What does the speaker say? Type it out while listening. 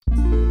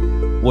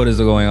What is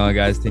going on,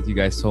 guys? Thank you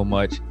guys so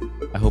much.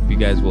 I hope you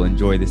guys will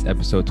enjoy this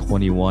episode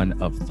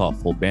 21 of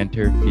Thoughtful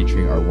Banter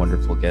featuring our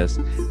wonderful guest,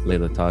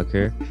 Layla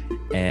Tucker.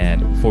 And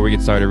before we get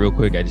started real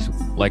quick, I just,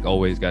 like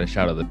always, got to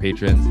shout out the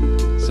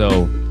patrons.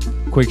 So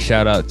quick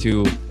shout out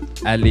to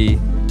Ali,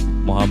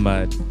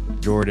 Muhammad,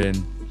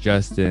 Jordan,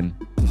 Justin,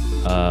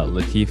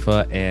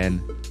 Latifa,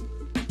 and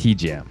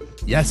T-Jam.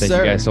 Yes, Thank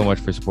sir. you guys so much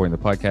for supporting the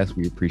podcast.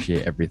 We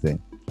appreciate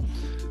everything.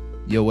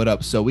 Yo, what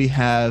up? So we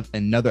have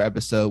another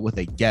episode with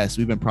a guest.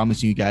 We've been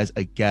promising you guys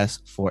a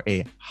guest for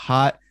a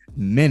hot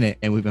minute,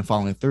 and we've been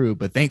following through.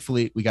 But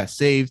thankfully, we got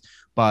saved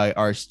by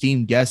our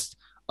esteemed guest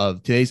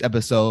of today's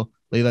episode,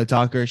 Layla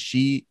Tucker.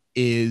 She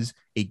is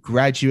a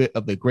graduate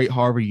of the Great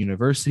Harvard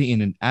University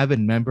and an avid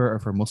member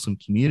of her Muslim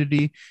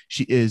community.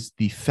 She is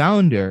the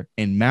founder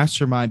and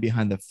mastermind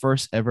behind the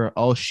first ever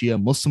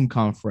Al-Shia Muslim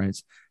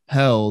conference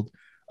held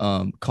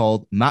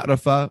called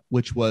Ma'rifah,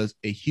 which was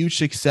a huge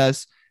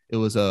success. It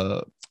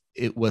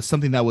was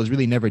something that was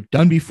really never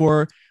done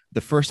before.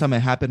 The first time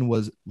it happened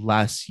was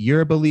last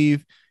year, I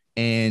believe.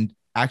 And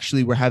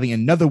actually, we're having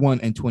another one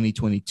in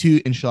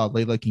 2022. Inshallah,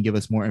 Layla can give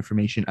us more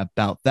information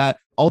about that.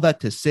 All that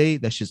to say,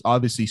 that's just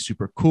obviously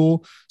super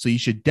cool. So you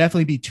should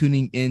definitely be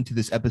tuning into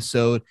this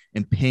episode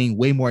and paying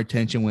way more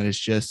attention when it's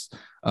just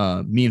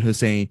me and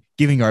Hussein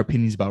giving our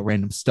opinions about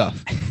random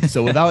stuff.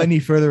 So without any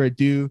further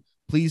ado,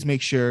 please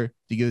make sure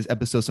to give this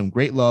episode some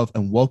great love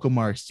and welcome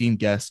our esteemed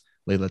guest,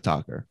 Layla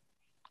Tucker.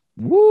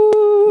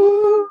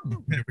 Woo!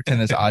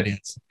 Pretend as an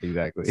audience.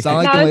 Exactly.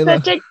 Sound like That was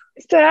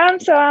Layla.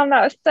 Salam.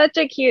 That was such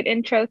a cute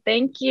intro.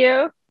 Thank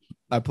you.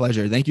 My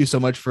pleasure. Thank you so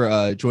much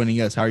for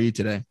joining us. How are you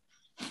today?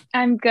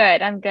 I'm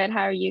good.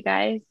 How are you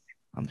guys?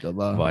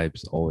 Alhamdulillah.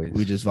 Vibes always.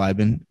 We just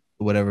vibing.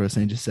 Whatever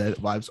Hussein just said.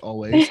 Vibes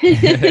always.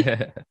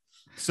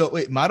 So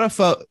wait,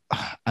 Ma'rifah,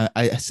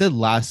 I said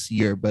last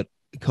year, but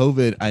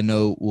COVID, I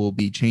know, will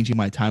be changing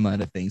my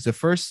timeline of things. The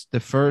first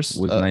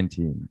was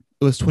 19.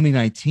 It was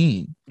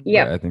 2019.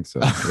 Yeah. I think so.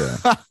 Yeah.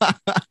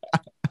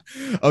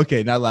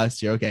 Okay, not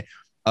last year. Okay.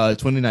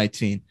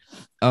 2019.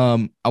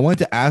 I wanted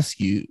to ask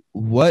you,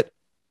 what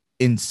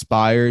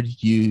inspired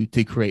you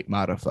to create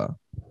Ma'rifah?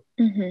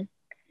 Mm-hmm.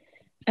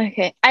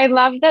 Okay. I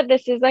love that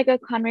this is like a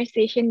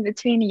conversation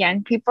between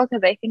young people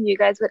because I think you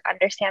guys would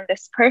understand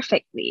this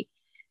perfectly.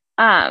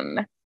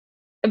 But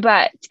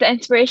the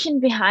inspiration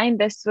behind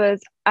this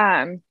was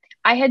I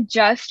had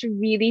just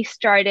really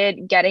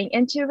started getting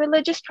into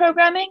religious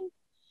programming.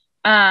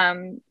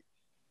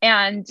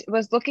 And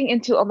was looking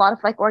into a lot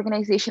of like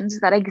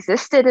organizations that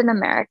existed in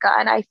America.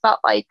 And I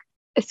felt like,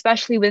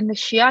 especially within the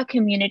Shia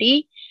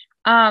community,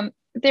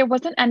 there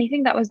wasn't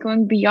anything that was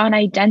going beyond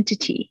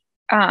identity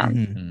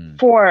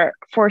for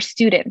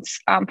students,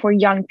 for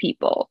young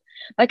people.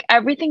 Like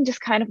everything just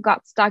kind of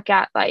got stuck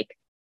at like,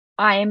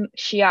 I'm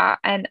Shia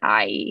and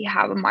I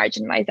have a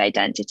marginalized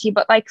identity.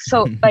 But like,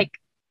 so like,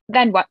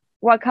 then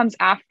what comes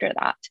after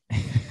that?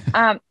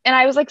 And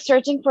I was like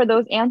searching for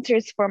those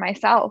answers for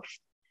myself.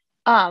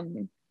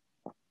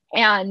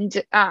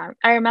 And I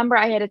remember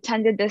I had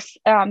attended this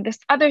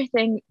other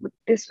thing.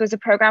 This was a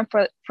program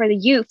for the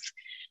youth.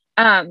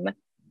 And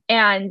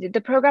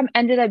the program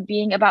ended up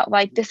being about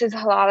like, this is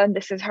halal and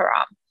this is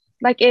haram.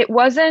 Like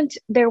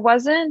there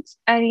wasn't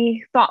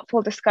any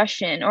thoughtful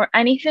discussion or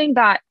anything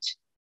that,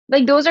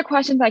 like, those are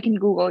questions I can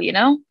Google, you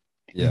know?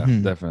 Yeah,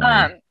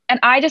 definitely. And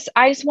I just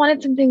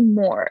wanted something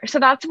more. So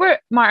that's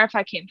where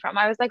Ma'rifah came from.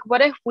 I was like,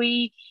 what if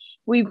we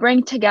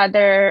bring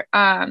together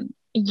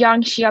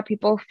young Shia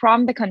people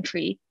from the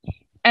country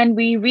and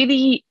we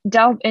really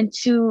delve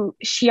into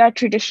Shia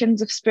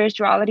traditions of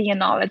spirituality and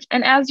knowledge.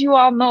 And as you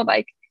all know,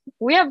 like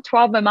we have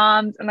 12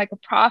 imams and like a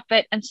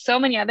prophet and so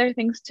many other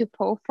things to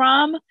pull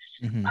from.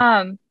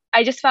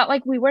 I just felt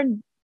like we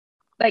weren't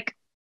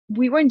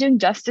doing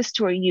justice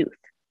to our youth.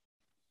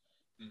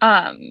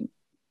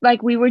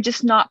 Like we were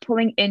just not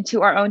pulling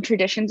into our own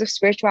traditions of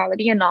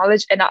spirituality and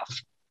knowledge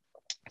enough.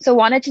 So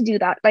wanted to do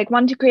that, like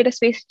wanted to create a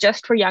space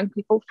just for young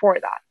people for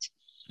that.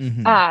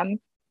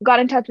 Got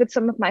in touch with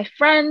some of my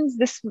friends.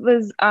 This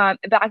was back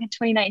in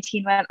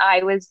 2019 when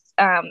I was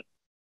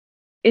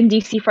in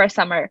DC for a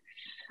summer.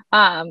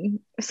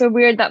 So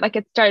weird that like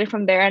it started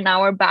from there and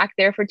now we're back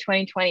there for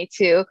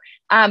 2022.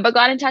 But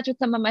got in touch with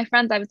some of my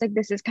friends. I was like,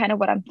 this is kind of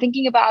what I'm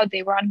thinking about.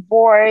 They were on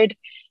board.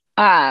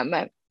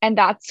 And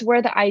that's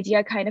where the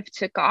idea kind of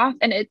took off.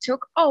 And it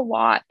took a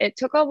lot.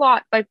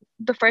 Like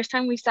the first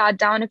time we sat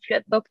down, if you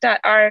had looked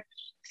at our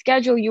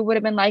schedule, you would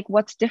have been like,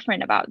 what's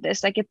different about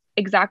this? Like it's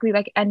exactly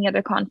like any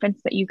other conference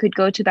that you could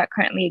go to that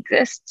currently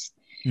exists.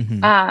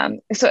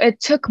 So it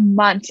took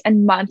months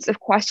and months of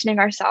questioning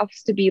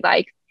ourselves to be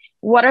like,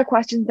 what are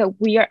questions that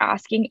we are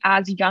asking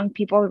as young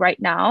people right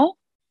now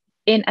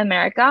in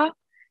America?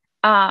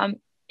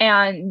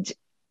 And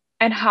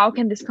how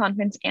can this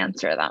conference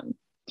answer them?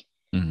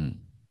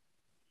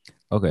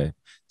 Okay.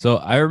 So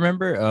I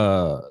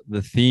remember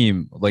the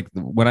theme, like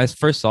when I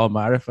first saw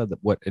Ma'rifah,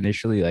 what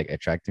initially like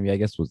attracted me, I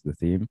guess, was the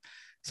theme.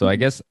 So I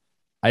guess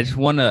I just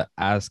want to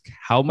ask,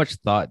 how much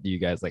thought do you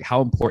guys, like,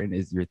 how important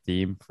is your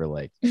theme for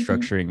like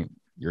structuring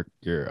your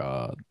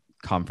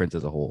conference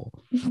as a whole?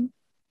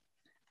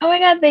 Oh my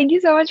God, thank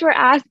you so much for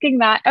asking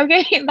that.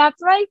 Okay,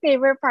 that's my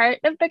favorite part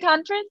of the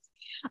conference.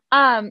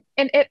 And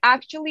it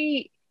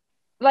actually,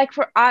 like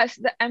for us,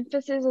 the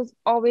emphasis is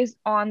always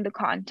on the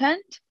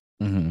content.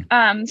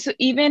 So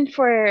even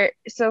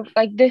so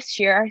like this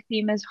year, our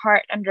theme is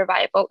heart and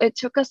revival. It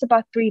took us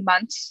about 3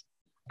 months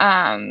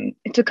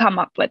to come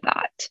up with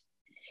that.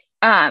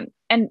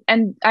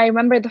 And I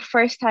remember the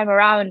first time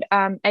around,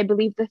 I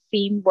believe the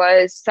theme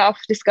was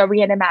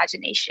self-discovery and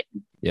imagination.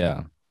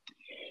 Yeah.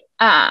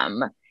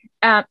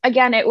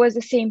 Again, it was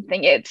the same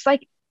thing. It's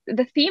like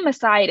the theme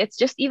aside, it's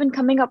just even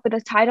coming up with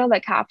a title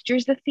that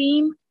captures the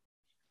theme,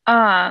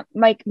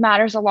 like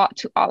matters a lot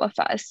to all of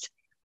us.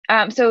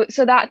 So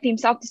that theme,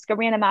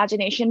 self-discovery and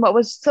imagination, what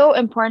was so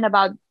important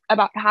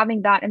about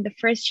having that in the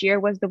first year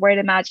was the word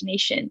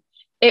imagination.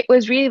 It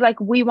was really like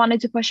we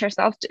wanted to push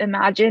ourselves to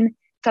imagine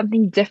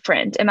something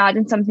different,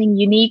 imagine something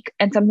unique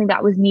and something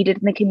that was needed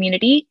in the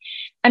community.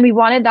 And we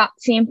wanted that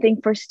same thing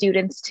for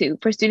students too,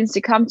 for students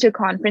to come to a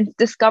conference,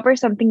 discover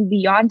something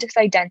beyond just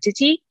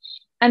identity,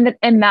 and then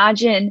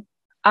imagine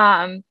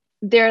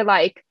their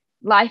like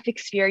life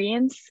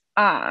experience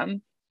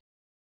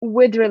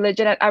with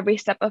religion at every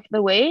step of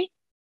the way,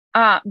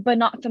 but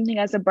not something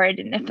as a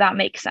burden, if that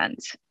makes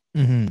sense.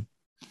 Mm-hmm.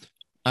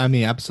 I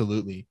mean,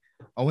 absolutely.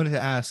 I wanted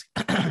to ask,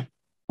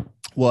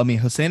 well, I mean,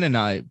 Hussein and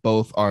I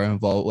both are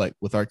involved like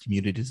with our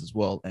communities as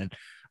well. And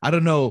I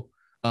don't know,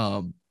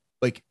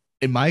 like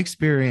in my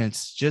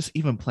experience, just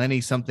even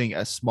planning something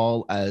as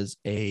small as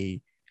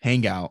a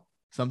hangout,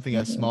 something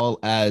as small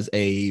as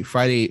a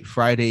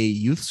Friday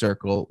youth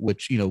circle,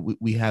 which, you know,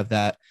 we have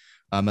that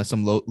as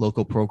some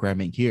local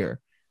programming here.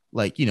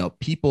 Like, you know,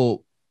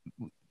 people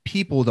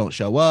don't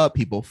show up,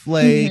 people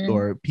flake,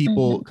 or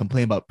people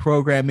complain about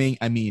programming.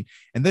 I mean,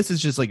 and this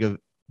is just like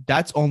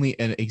that's only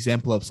an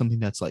example of something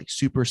that's like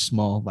super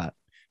small that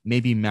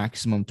maybe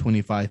maximum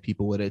 25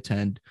 people would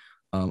attend.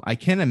 I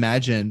can't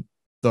imagine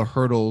the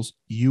hurdles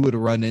you would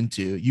run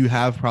into, you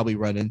have probably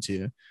run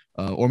into,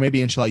 or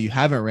maybe inshallah you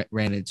haven't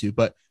ran into,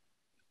 but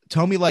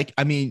tell me, like,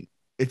 I mean,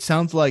 it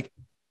sounds like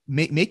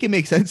make it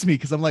make sense to me,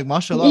 because I'm like,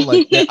 mashallah,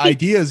 like the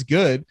idea is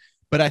good,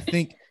 but I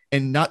think,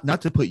 and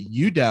not to put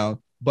you down,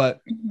 but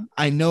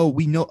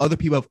we know other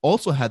people have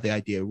also had the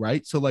idea,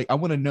 right? So like, I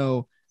want to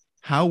know,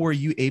 how were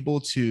you able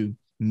to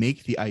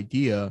make the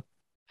idea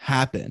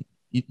happen?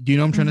 Do you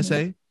know what I'm trying to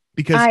say?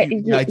 Because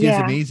the idea is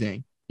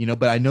amazing, you know,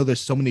 but I know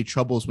there's so many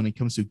troubles when it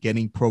comes to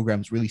getting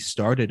programs really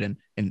started and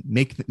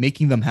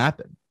making them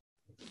happen.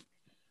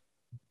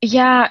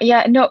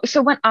 Yeah. No.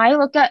 So when I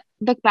look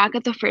back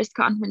at the first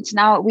conference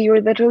now, we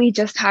were literally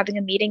just having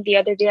a meeting the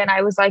other day, and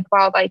I was like,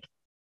 wow, like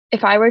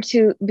if I were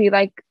to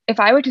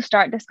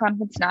start this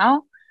conference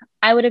now,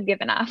 I would have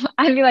given up.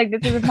 I'd be like,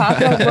 this is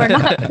impossible. We're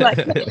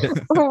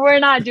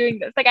not doing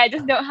this. Like, I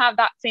just don't have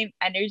that same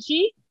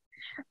energy.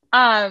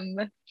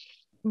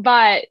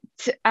 But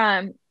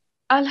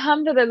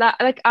alhamdulillah,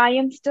 like I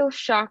am still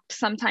shocked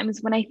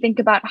sometimes when I think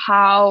about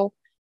how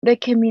the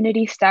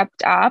community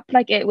stepped up.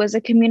 Like, it was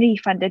a community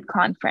funded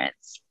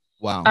conference.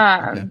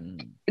 Wow.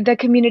 The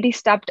community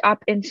stepped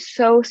up in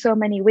so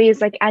many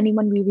ways. Like,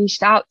 anyone we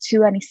reached out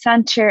to, any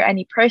center,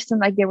 any person,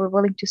 like they were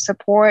willing to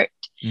support.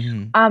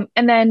 And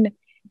then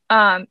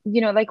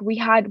you know, like we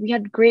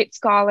had great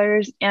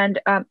scholars and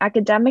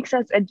academics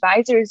as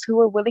advisors who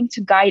were willing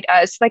to guide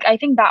us. Like, I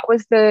think that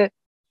was the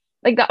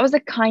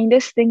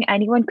kindest thing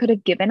anyone could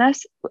have given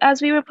us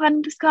as we were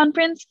planning this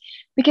conference,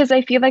 because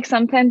I feel like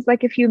sometimes,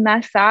 like, if you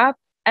mess up,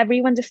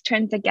 everyone just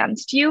turns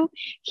against you.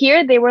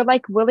 Here, they were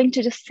like willing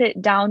to just sit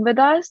down with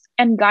us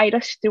and guide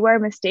us through our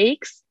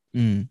mistakes,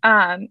 and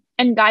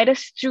guide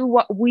us through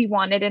what we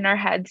wanted in our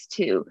heads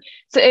too.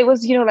 So it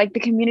was, you know, like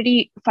the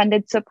community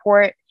funded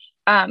support,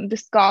 the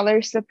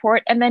scholar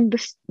support, and then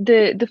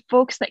the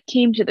folks that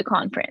came to the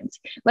conference,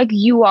 like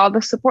you all,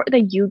 the support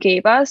that you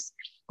gave us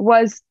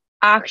was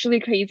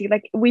actually crazy.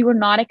 Like, we were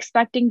not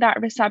expecting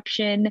that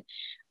reception.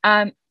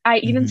 I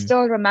even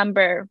still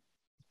remember,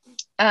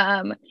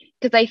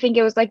 because I think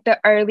it was like the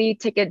early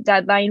ticket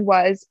deadline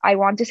was, I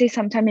want to say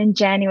sometime in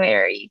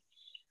January.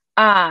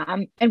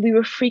 And we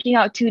were freaking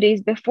out 2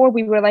 days before.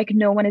 We were like,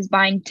 no one is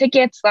buying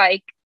tickets.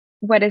 Like,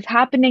 what is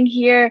happening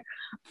here?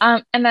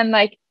 And then,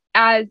 like,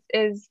 as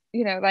is,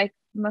 you know, like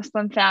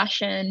Muslim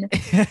fashion,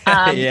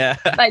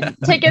 like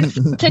tickets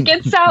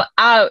sell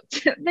out.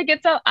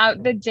 Tickets sell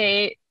out the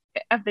day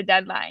of the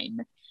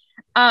deadline.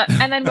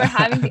 And then we're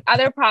having the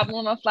other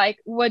problem of like,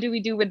 what do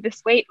we do with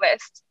this wait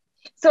list?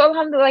 So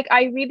alhamdulillah, like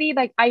I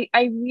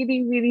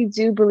really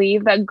do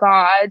believe that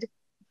God,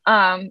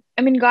 I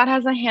mean, God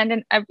has a hand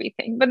in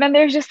everything, but then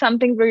there's just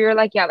something where you're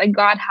like, yeah, like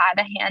God had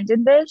a hand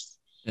in this.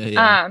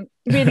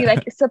 Really,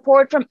 like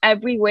support from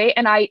every way.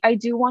 And I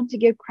do want to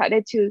give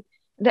credit to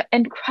the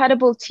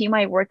incredible team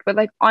I worked with.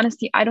 Like,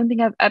 honestly, I don't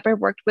think I've ever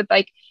worked with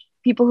like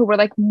people who were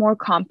like more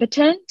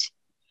competent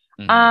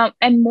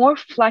and more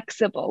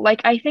flexible.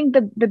 Like, I think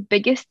the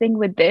biggest thing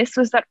with this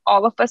was that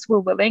all of us were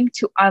willing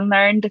to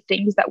unlearn the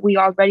things that we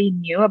already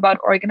knew about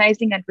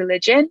organizing and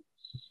religion,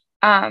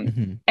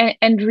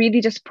 and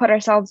really just put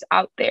ourselves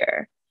out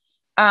there.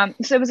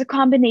 So it was a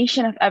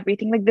combination of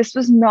everything. Like this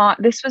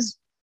was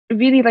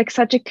really like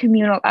such a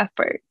communal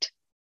effort.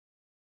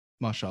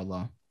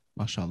 Mashallah.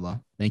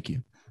 Mashallah. Thank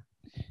you.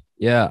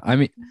 Yeah, I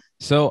mean,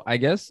 so I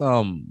guess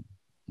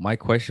my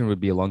question would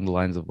be along the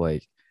lines of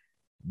like,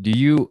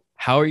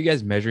 how are you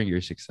guys measuring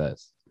your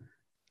success?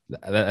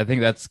 I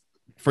think that's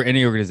for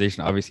any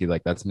organization, obviously,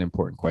 like that's an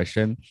important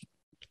question.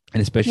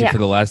 And especially for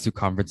the last two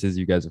conferences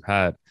you guys have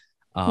had.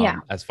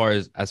 As far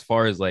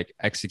as like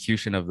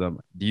execution of them,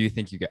 do you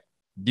think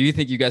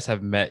you guys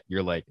have met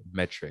your like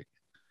metric?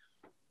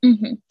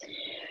 Mm-hmm.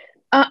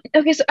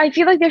 Okay, so I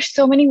feel like there's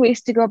so many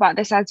ways to go about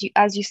this,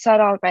 as you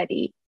said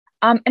already.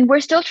 And we're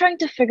still trying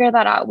to figure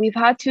that out. We've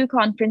had two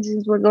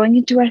conferences. We're going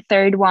into our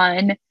third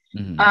one.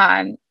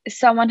 Mm-hmm.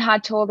 Someone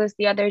had told us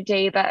the other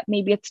day that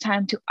maybe it's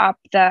time to up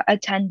the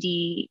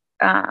attendee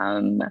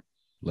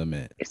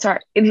limit.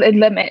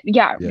 Limit.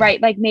 Yeah,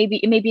 right. Like maybe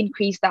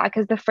increase that,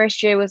 because the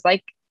first year was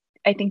like,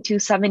 I think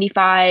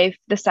 275.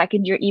 The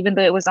second year, even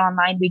though it was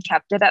online, we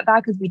kept it at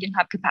that because we didn't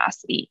have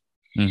capacity.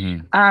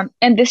 Mm-hmm.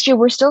 And this year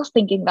we're still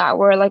thinking that.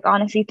 We're like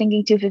honestly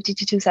thinking 250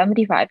 to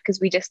 275 because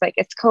we just like,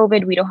 it's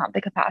COVID, we don't have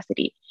the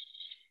capacity.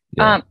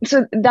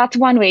 So that's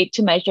one way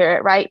to measure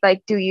it, right?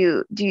 Like, do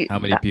you how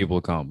many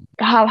people come?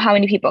 How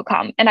many people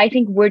come? And I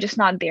think we're just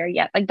not there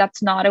yet. Like,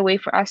 that's not a way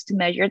for us to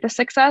measure the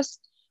success.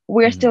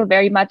 We're still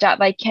very much at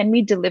like, can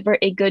we deliver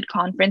a good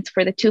conference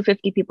for the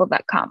 250 people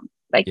that come?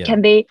 Like,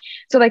 can they?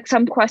 So like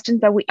some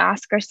questions that we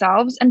ask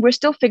ourselves, and we're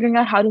still figuring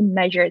out how to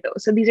measure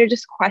those. So these are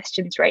just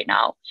questions right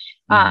now.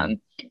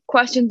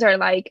 Questions are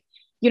like,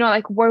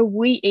 like, were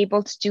we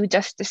able to do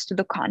justice to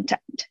the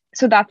content?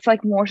 So that's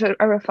like more sort of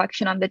a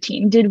reflection on the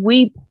team. Did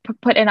we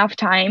put enough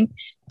time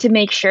to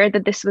make sure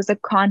that this was a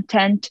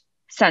content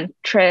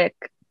centric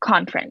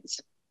conference?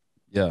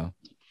 Yeah.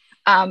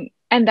 And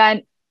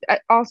then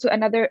also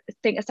another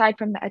thing aside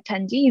from the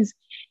attendees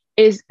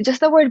is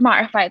just the word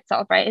ma'rifah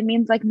itself, right? It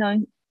means like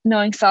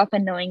knowing self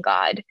and knowing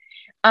God.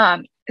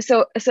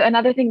 So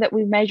another thing that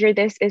we measure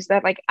this is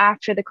that like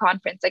after the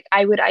conference, like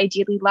I would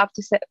ideally love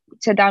to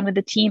sit down with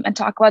the team and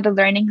talk about the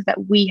learnings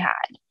that we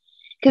had,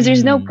 because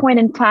there's no point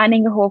in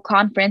planning a whole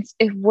conference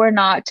if we're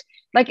not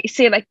like,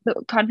 say like the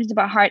conference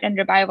about heart and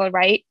revival,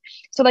 right?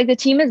 So like the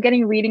team is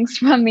getting readings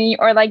from me,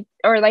 or like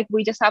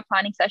we just have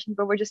planning sessions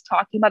where we're just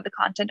talking about the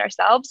content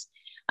ourselves.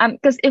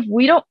 Because if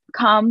we don't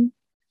come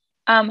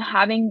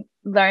having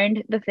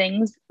learned the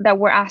things that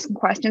we're asking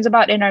questions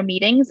about in our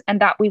meetings and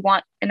that we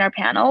want in our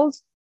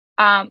panels,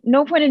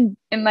 no point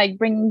in like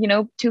bringing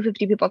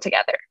 250 people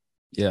together.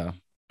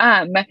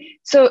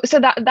 So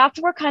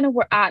that's where kind of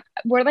we're at.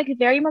 We're like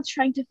very much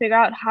trying to figure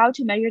out how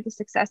to measure the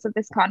success of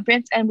this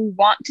conference, and we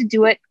want to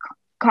do it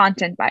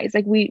content wise.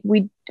 Like we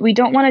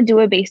don't want to do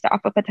it based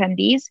off of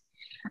attendees.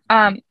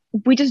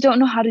 We just don't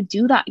know how to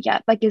do that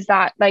yet. Like, is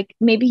that like,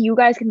 maybe you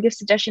guys can give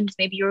suggestions,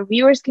 maybe your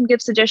viewers can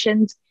give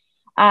suggestions.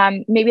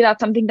 Maybe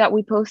that's something that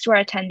we post to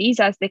our attendees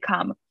as they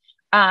come,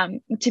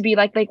 to be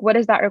like what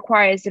does that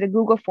require? Is it a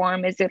Google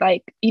form? Is it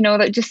like,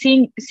 like just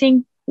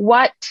seeing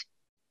what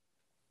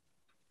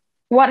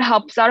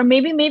helps out, or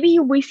maybe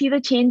we see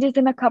the changes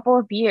in a couple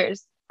of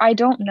years. I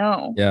don't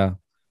know. Yeah,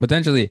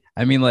 potentially.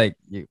 I mean, like,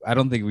 I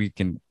don't think we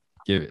can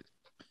give it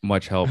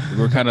much help.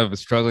 We're kind of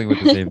struggling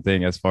with the same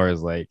thing as far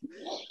as like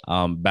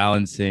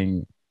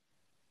balancing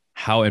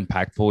how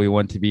impactful we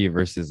want to be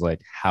versus like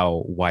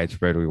how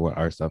widespread we want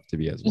our stuff to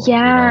be as well.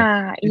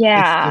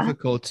 It's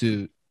difficult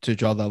to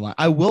draw that line.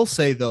 I will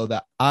say though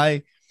that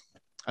I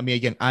mean,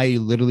 again, I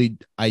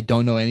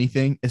don't know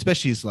anything,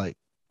 especially as like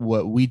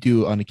what we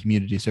do on a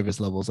community service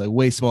level is like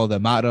way smaller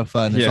than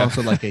Ma'rifah, and it's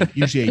also like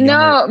usually a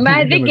younger,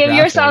 I think give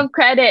yourself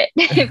credit.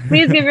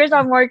 Please give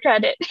yourself more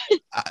credit.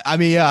 I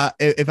mean,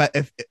 if I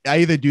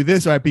either do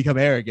this or I become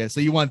arrogant, so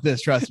you want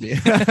this, trust me.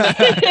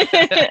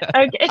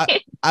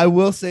 Okay. I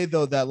will say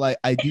though that like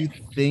I do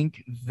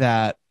think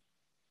that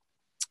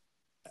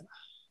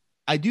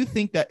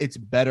it's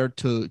better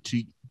to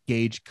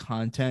gauge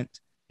content,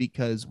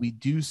 because we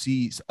do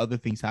see other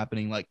things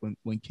happening, like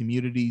when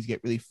communities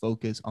get really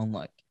focused on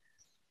like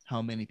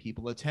how many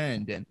people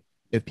attend, and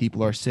if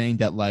people are saying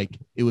that like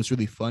it was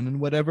really fun and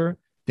whatever,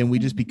 then we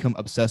just become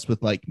obsessed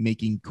with like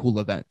making cool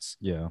events.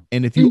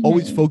 And if you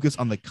always focus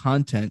on the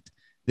content,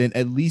 then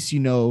at least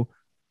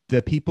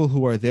the people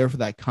who are there for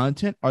that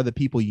content are the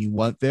people you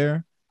want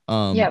there.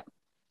 And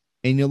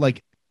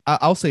like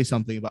I'll say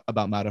something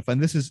about Ma'rifah,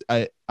 and this is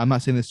I'm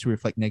not saying this to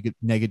reflect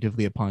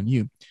negatively upon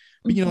you,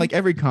 but like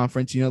every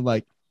conference,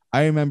 like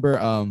I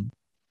remember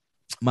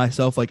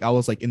myself, like I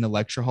was like in the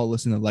lecture hall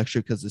listening to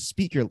lecture because the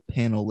speaker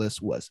panel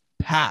list was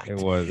packed. It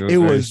was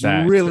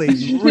really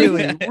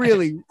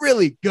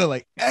really good.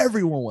 Like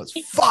everyone was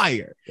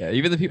fire. Yeah,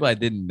 even the people I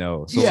didn't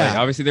know. So like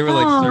obviously there were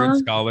like certain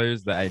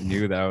scholars that I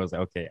knew that I was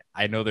like, okay,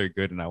 I know they're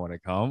good and I want to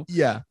come.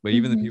 But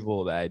even the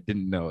people that I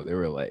didn't know, they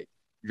were like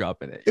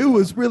dropping it. It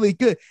was really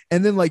good.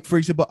 And then like, for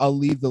example, I'll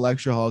leave the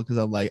lecture hall because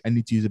I'm like, I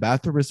need to use the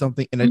bathroom or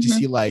something, and I just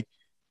see like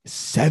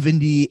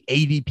 70,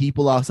 80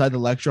 people outside the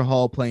lecture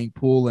hall playing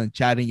pool and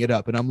chatting it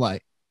up, and I'm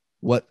like,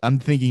 what? I'm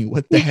thinking,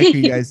 what the heck are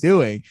you guys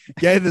doing?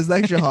 Get in this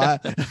lecture hall.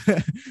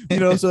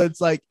 So it's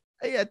like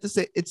I have to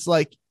say, it's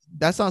like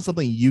that's not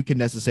something you can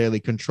necessarily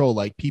control.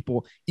 Like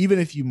people, even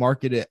if you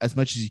market it as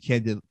much as you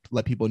can to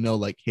let people know,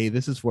 like, hey,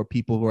 this is for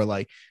people who are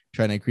like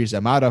trying to increase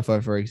their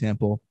Marafa, for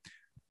example.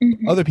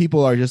 Other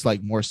people are just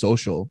like more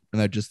social and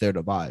they're just there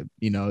to vibe.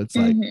 It's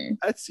like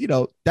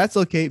that's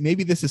okay.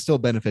 Maybe this is still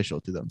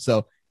beneficial to them.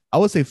 So I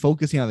would say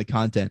focusing on the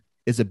content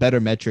is a better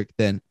metric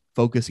than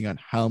focusing on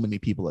how many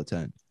people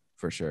attend,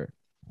 for sure.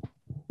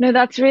 No,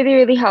 that's really,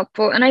 really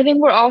helpful. And I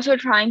think we're also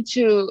trying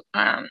to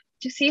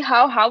see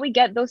how we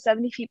get those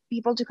 70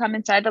 people to come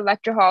inside the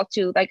lecture hall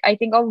too. Like, I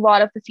think a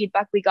lot of the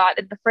feedback we got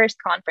at the first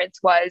conference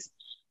was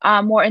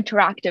more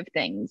interactive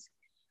things.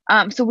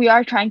 So we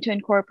are trying to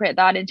incorporate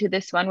that into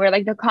this one, where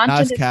like the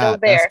content is still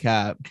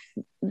there.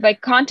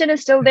 Like content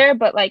is still there,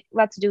 but like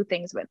let's do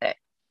things with it.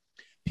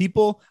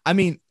 People, I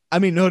mean,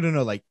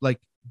 no, like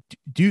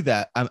do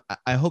that.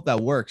 I hope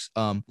that works.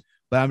 But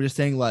I'm just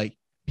saying, like,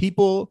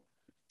 people,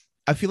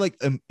 I feel like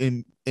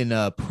in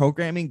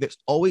programming, there's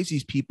always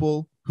these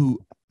people who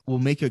will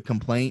make a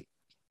complaint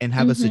and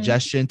have a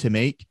suggestion to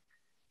make,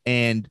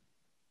 and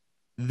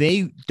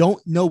they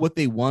don't know what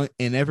they want,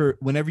 and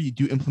whenever you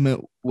do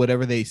implement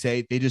whatever they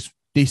say,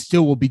 they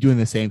still will be doing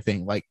the same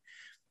thing. Like,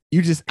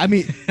 you just, I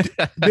mean,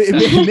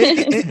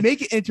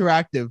 make it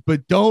interactive,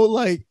 but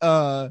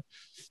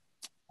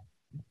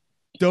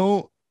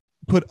don't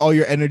put all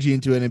your energy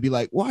into it and be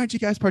like, why aren't you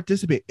guys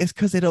participate? It's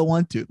because they don't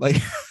want to.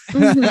 Like,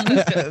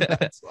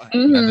 that's why.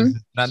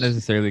 Not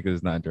necessarily because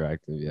it's not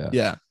interactive.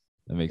 Yeah,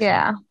 that makes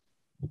sense.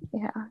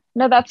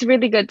 No, that's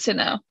really good to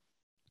know.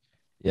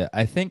 Yeah,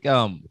 I think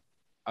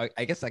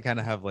I guess I kind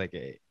of have like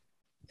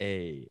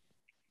a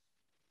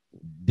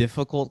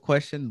difficult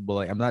question, but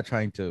like I'm not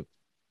trying to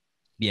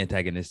be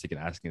antagonistic in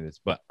asking this,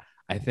 but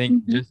I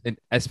think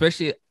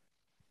especially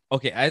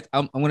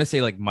I'm gonna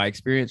say like my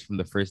experience from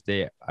the first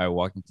day I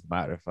walked into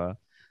Ma'arifa.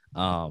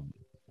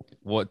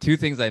 Two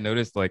things I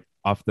noticed like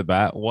off the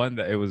bat. One,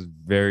 that it was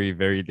very,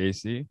 very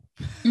desi,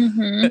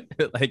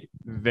 like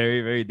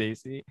very, very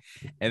desi,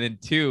 and then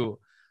two,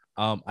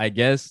 I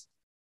guess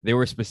there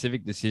were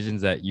specific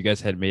decisions that you guys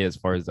had made as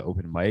far as the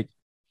open mic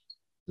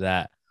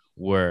that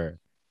were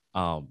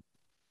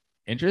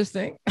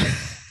interesting.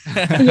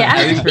 Yeah.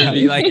 At least for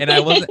me, like, and I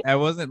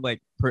wasn't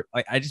like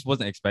I just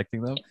wasn't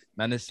expecting them.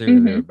 Not necessarily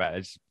they were bad. I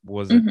just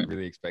wasn't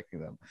really expecting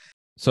them.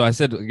 So I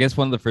said, I guess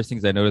one of the first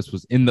things I noticed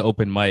was in the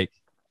open mic,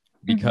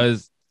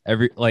 because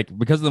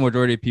because of the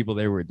majority of people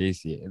there were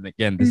Desi. And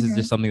again, this is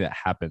just something that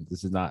happens.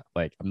 This is not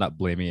like, I'm not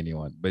blaming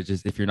anyone, but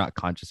just if you're not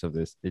conscious of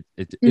this,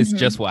 it's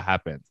just what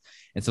happens.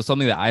 And so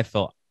something that I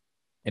felt,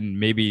 and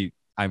maybe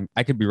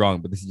I could be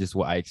wrong, but this is just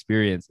what I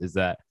experienced, is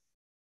that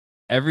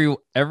every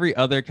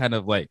other kind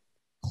of like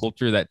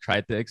culture that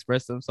tried to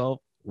express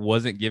themselves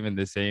wasn't given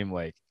the same,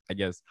 like, I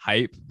guess,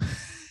 hype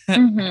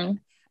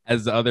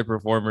as the other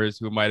performers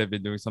who might have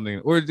been doing something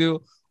in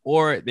Urdu,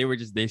 or they were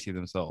just Desi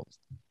themselves.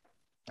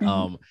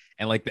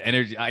 And like the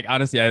energy, like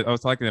honestly, I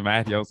was talking to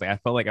Matthew, I was like, I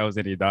felt like I was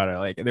in Idara.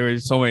 Like there were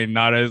so many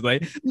nadas,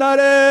 like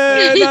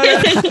nada.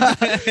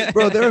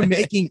 Bro, they were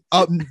making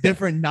up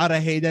different nada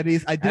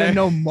heydaris. I didn't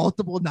know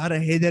multiple nada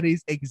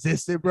heydaris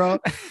existed, bro.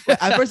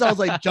 At first I was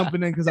like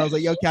jumping in because I was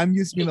like, yo, okay, I'm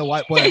used to being the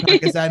white boy at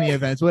Pakistani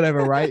events,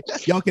 whatever, right?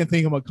 Y'all can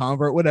think I'm a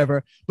convert,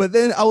 whatever. But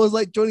then I was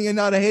like joining a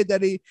nada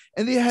heydari,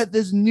 and they had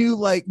this new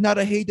like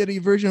nada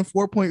heydari version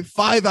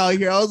 4.5 out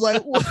here. I was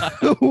like,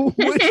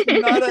 which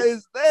nada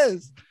is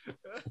this?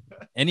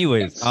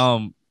 Anyways,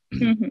 I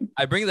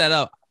bring that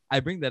up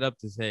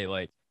to say,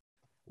 like,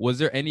 was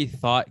there any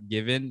thought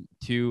given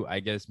to, I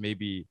guess,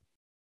 maybe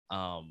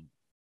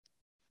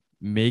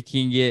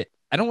making it,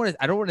 I don't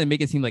want to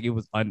make it seem like it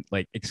was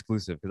like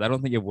exclusive, because I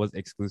don't think it was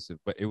exclusive,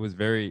 but it was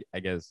very, I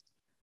guess,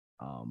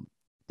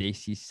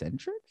 Desi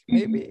centric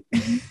maybe.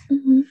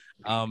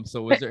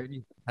 So was there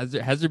any, has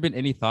there been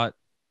any thought,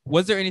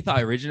 was there any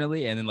thought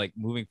originally, and then like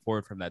moving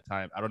forward from that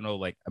time? I don't know,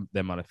 like the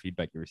amount of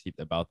feedback you received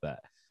about that,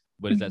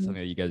 but is that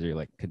something that you guys are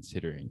like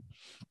considering?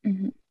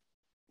 You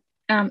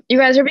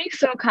guys are being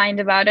so kind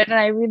about it, and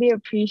I really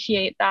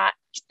appreciate that.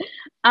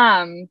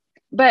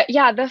 But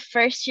yeah, the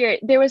first year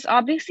there was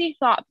obviously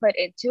thought put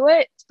into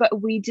it,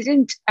 but we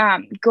didn't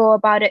go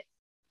about it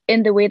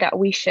in the way that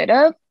we should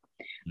have.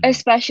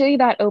 Especially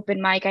that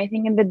open mic. I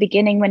think in the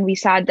beginning when we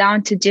sat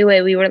down to do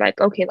it, we were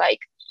like, okay, like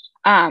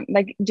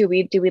do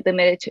we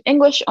limit it to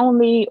English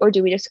only, or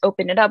do we just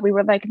open it up? We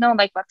were like, no,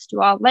 like let's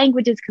do all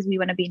languages because we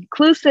want to be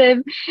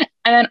inclusive.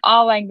 And then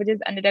all languages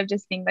ended up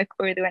just being like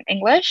Urdu and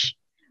English.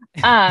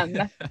 So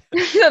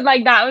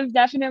like that was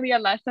definitely a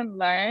lesson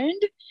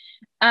learned.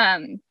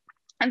 And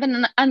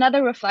then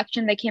another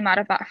reflection that came out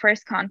of that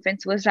first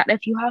conference was that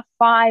if you have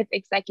 5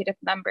 executive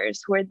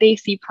members who are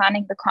Desi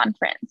planning the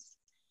conference,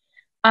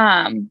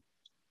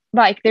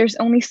 like there's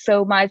only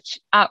so much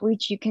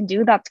outreach you can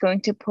do that's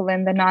going to pull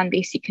in the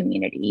non-Desi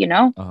community, you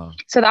know?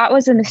 So that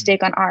was a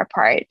mistake on our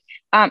part.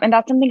 And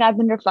that's something I've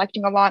been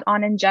reflecting a lot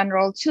on in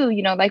general too.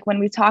 You know, like when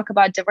we talk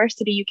about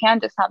diversity, you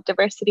can't just have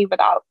diversity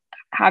without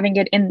having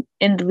it in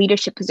the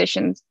leadership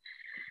positions.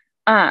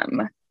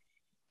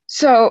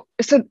 So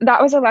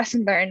that was a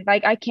lesson learned.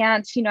 Like I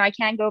can't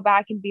go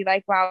back and be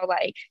like, wow,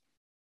 like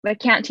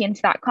can't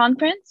change that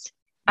conference.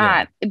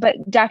 Yeah.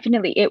 But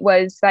definitely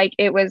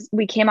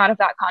we came out of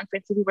that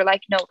conference and we were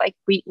like, no, like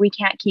we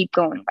can't keep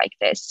going like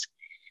this.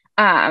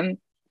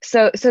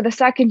 So the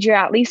second year,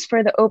 at least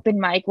for the open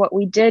mic, what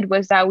we did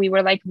was that we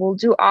were like, we'll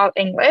do all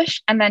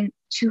English, and then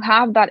to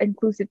have that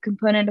inclusive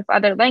component of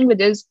other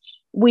languages,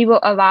 we will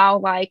allow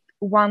like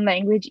one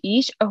language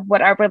each of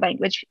whatever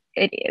language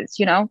it is,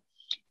 you know.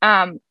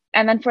 And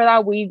then for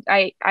that,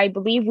 I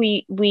believe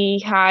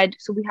we had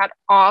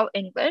all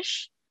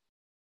English,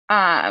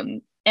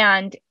 and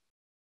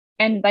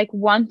like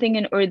one thing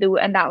in Urdu,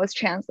 and that was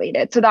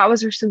translated. So that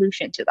was our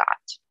solution to that.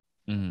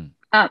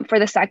 For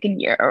the second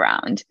year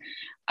around.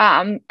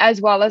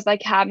 As well as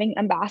like having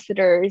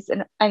ambassadors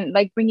and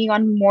like bringing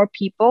on more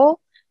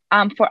people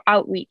for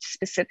outreach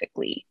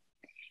specifically.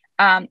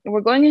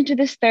 We're going into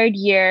this third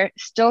year,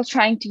 still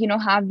trying to, you know,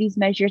 have these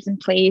measures in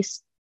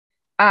place,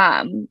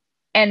 and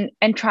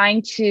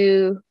trying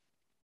to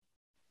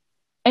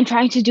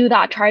do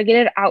that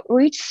targeted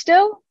outreach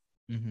still.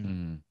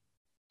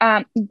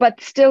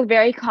 But still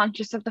very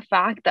conscious of the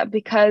fact that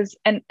because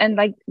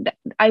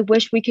I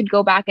wish we could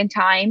go back in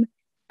time.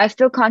 I'm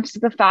still conscious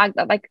of the fact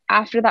that like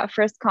after that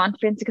first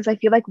conference, because I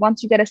feel like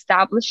once you get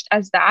established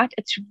as that,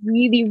 it's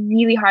really,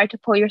 really hard to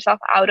pull yourself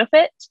out of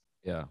it.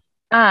 Yeah.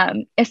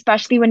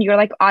 Especially when your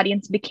like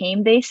audience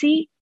became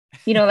Desi,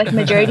 you know, like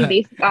majority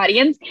Desi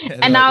audience.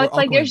 Yeah, and now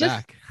like, it's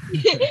like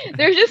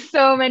there's just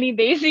so many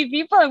Desi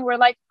people, and we're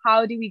like,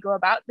 how do we go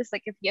about this?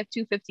 Like if we have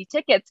 250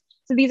 tickets.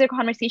 So these are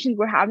conversations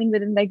we're having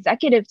within the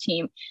executive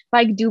team.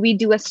 Like, do we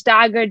do a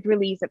staggered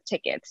release of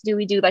tickets? Do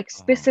we do like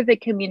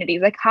specific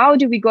communities? Like, how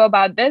do we go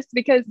about this?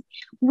 Because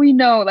we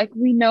know like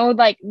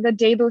the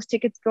day those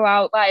tickets go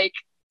out, like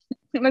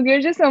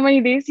there's just so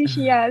many Desi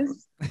Shias.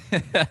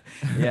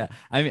 Yeah.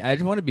 I mean, I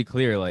just want to be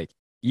clear, like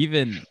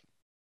even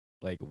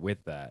like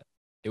with that,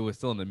 it was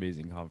still an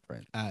amazing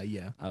conference.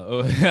 Yeah.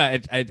 I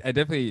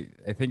definitely,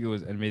 I think it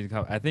was an amazing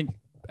conference.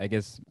 I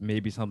guess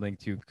maybe something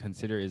to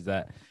consider is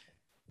that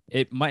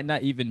it might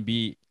not even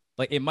be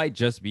like, it might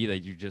just be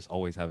that you just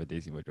always have a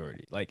Desi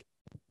majority. Like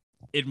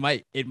it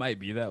might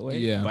be that way.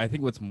 Yeah. But I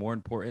think what's more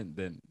important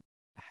than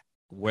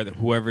whether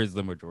whoever is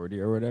the majority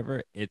or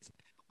whatever, it's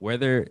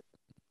whether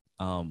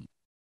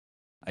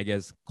I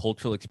guess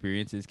cultural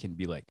experiences can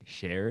be like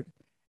shared.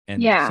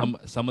 And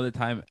some of the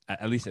time,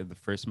 at least at the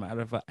first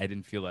matter of it, I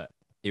didn't feel that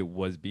it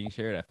was being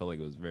shared. I felt like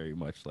it was very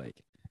much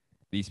like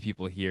these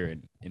people here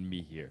and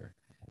me here,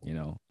 you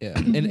know? Yeah.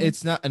 And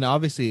it's not, and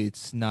obviously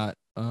it's not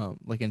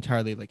like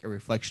entirely like a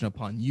reflection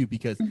upon you,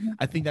 because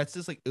I think that's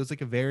just like, it was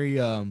like a very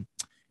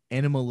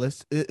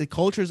animalistic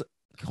culture's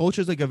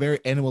like a very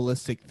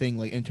animalistic thing,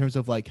 like in terms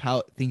of like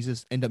how things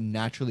just end up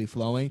naturally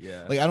flowing.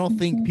 Yeah. Like I don't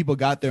think people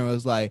got there and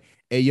was like,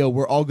 hey yo,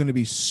 we're all gonna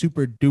be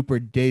super duper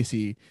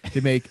Desi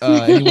to make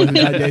anyone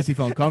who's not Desi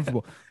feel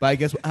uncomfortable. But I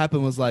guess what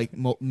happened was like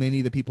many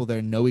of the people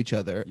there know each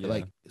other. Yeah.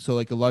 Like so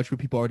like a large group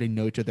of people already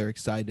know each other,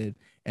 excited.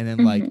 And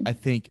then like I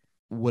think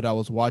what I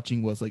was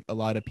watching was like a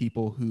lot of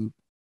people who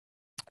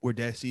were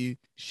Desi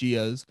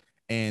Shias,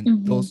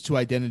 and those two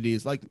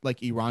identities,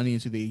 like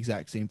Iranians do the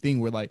exact same thing,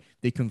 where like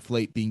they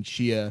conflate being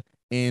Shia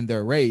and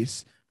their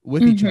race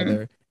with each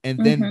other.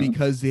 And then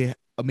because they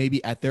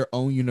maybe at their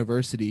own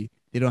university,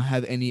 they don't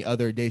have any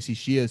other Desi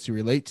Shias to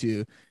relate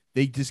to,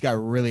 they just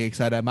got really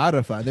excited about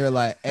it. They're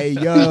like, hey,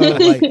 yo,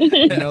 like,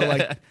 you know,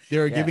 like they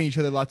were giving each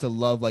other lots of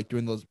love, like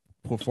during those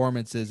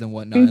performances and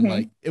whatnot. And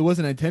like, it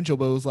wasn't intentional,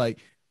 but it was like,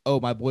 oh,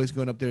 my boy's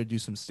going up there to do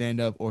some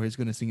stand up, or he's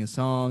going to sing a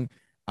song.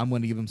 I'm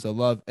going to give him some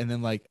love. And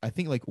then like, I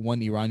think like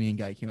one Iranian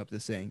guy came up to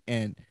sing,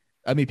 and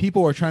I mean,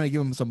 people were trying to give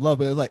him some love,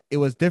 but it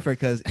was different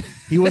because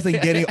he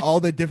wasn't getting all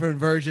the different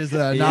versions of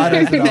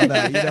nadas and all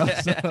that,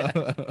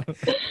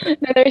 you know.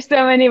 There's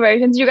so many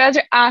versions. You guys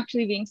are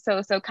actually being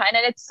so kind,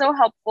 and it's so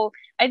helpful.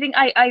 I think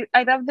I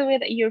love the way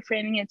that you're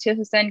framing it too,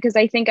 Hussein, because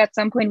I think at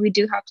some point we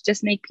do have to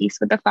just make peace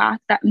with the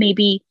fact that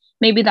maybe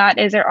that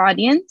is our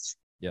audience.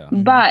 Yeah.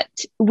 But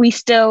we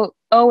still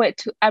owe it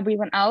to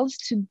everyone else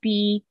to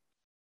be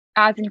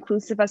as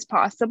inclusive as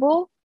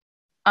possible.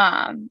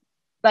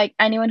 Like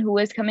anyone who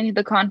is coming to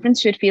the conference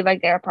should feel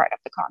like they're a part of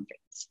the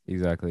conference.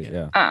 Exactly.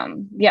 Yeah.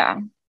 Yeah.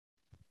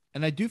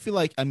 And I do feel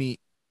like, I mean,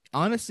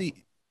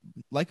 honestly,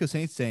 like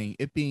Hussein's saying,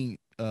 it being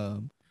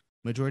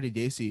majority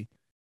Desi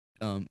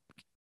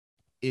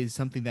is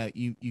something that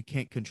you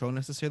can't control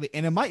necessarily.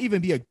 And it might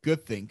even be a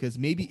good thing, because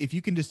maybe if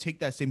you can just take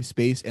that same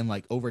space and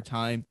like over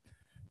time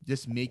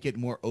just make it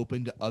more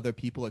open to other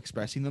people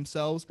expressing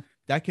themselves,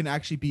 that can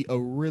actually be a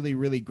really,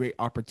 really great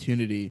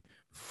opportunity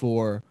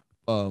for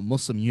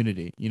Muslim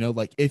unity. You know,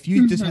 like if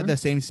you just had that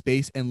same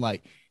space and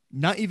like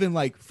not even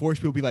like force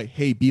people to be like,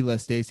 hey, be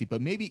less Desi,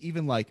 but maybe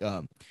even like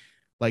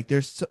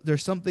there's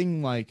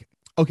something like,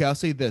 okay, I'll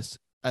say this,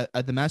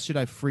 at the masjid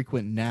I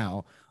frequent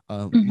now,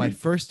 my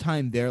first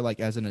time there, like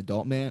as an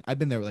adult man, I've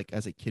been there like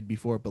as a kid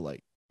before, but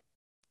like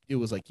it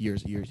was like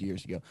years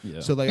ago.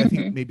 Yeah. So like I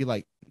think maybe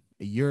like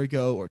a year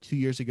ago or 2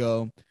 years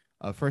ago,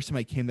 first time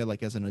I came there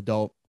like as an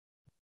adult,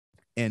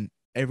 and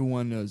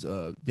everyone was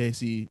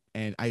Desi,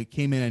 and I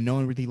came in and no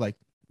one really like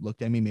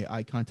looked at me, made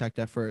eye contact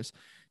at first.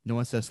 No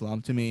one said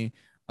salam to me.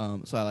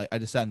 So I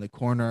just sat in the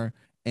corner,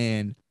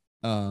 and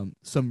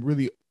some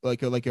really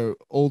like a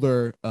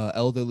older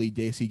elderly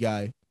Desi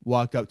guy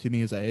walked up to me.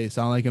 He was like, "Hey,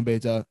 sound like him,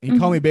 Beta." And he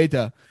called me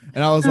Beta,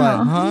 and I was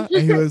like, "Huh?"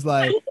 And he was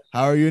like,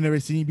 "How are you? Never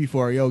seen you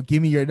before. Yo,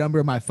 give me your number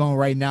on my phone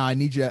right now. I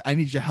need your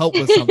help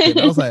with something."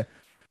 I was like,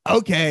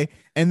 "Okay."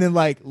 And then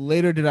like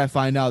later did I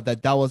find out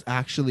that was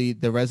actually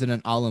the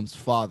resident Alim's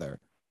father.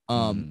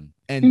 And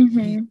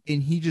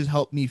he just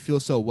helped me feel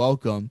so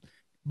welcome.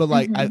 But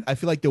like I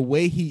feel like the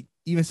way he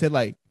even said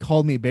like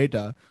called me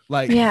Beta,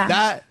 like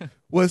that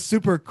was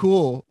super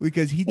cool,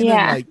 because he didn't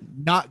like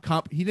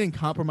he didn't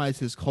compromise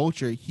his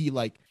culture. He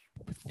like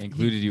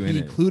included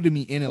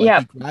me in it.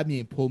 Like he grabbed me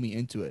and pulled me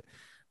into it.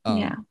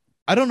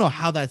 I don't know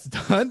how that's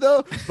done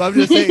though, but I'm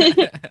just saying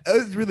it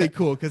was really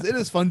cool, because it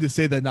is fun to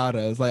say the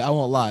nada. It's like, I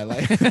won't lie.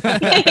 Like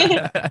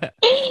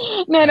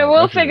no,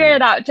 we'll figure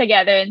it out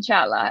together,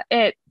 inshallah.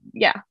 It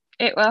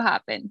will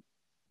happen.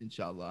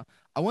 Inshallah.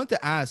 I want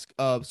to ask,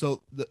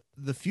 so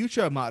the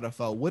future of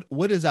Ma'arifa,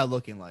 what is that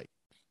looking like?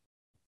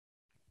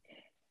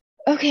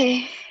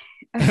 Okay.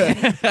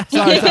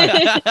 sorry.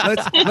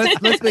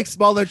 Let's make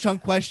smaller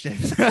chunk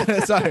questions.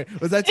 Sorry,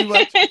 was that too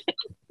much?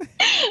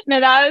 No,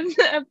 that was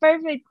a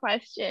perfect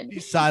question. You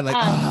sighed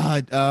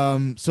like,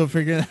 so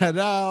figuring that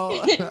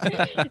out.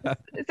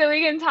 So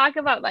we can talk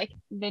about like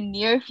the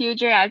near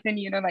future, as in,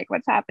 like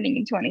what's happening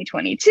in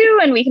 2022,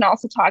 and we can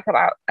also talk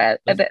about a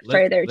bit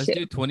further let's too.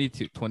 Do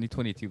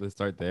 2022. Let's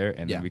start there,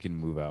 and then we can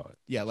move out.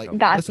 Yeah, like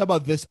let's talk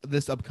about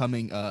this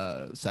upcoming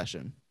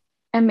session.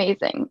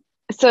 Amazing.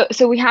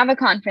 So we have a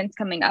conference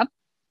coming up.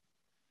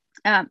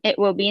 It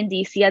will be in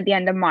DC at the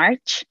end of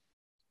March.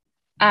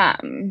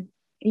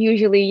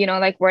 Usually,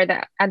 like we're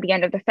at the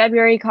end of the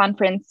February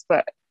conference,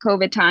 but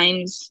COVID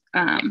times,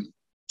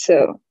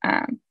 so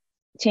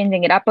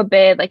changing it up a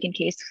bit, like in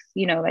case,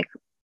 like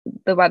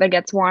the weather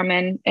gets warm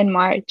in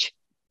March,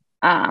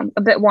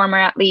 a bit warmer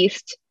at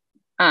least,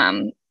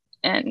 and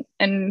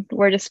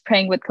we're just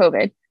praying with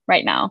COVID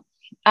right now.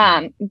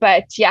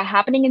 But yeah,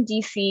 happening in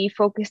DC,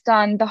 focused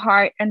on the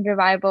heart and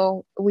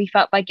revival. We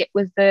felt like it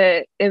was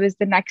the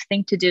next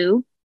thing to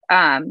do.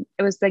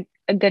 It was like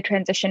a good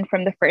transition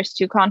from the first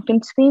two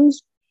conference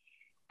themes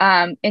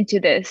into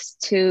this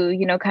to,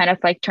 kind of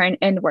like turn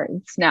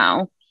inwards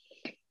now.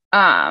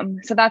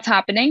 So that's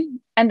happening.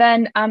 And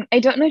then I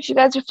don't know if you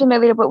guys are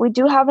familiar, but we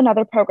do have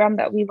another program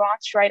that we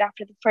launched right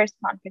after the first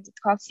conference. It's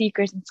called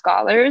Seekers and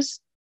Scholars.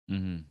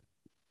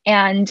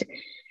 And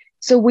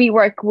so we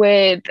work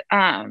with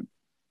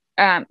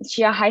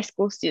Shia high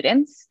school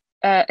students,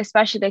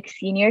 especially like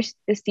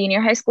the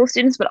senior high school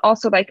students, but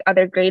also like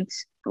other grade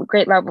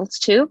levels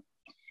too,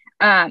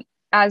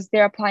 as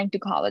they're applying to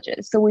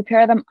colleges. So we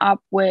pair them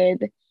up with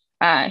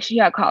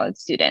Shia college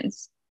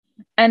students.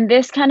 And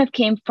this kind of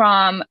came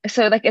from,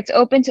 so like it's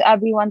open to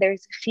everyone.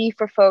 There's a fee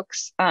for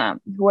folks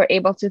who are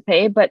able to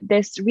pay, but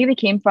this really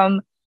came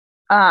from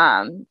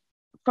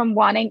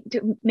wanting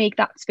to make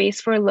that space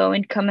for low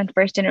income and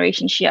first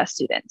generation Shia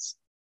students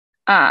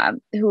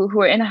who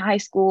are in high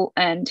school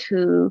and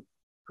who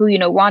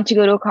want to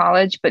go to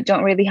college but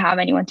don't really have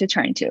anyone to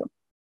turn to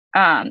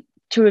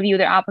review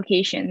their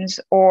applications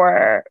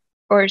or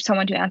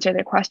someone to answer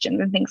their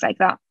questions and things like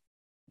that.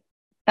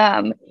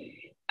 And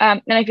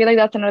I feel like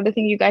that's another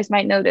thing you guys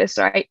might notice,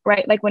 right?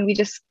 Like when we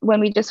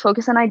just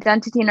focus on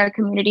identity in our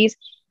communities,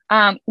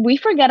 we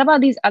forget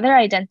about these other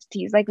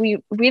identities. Like we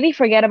really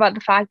forget about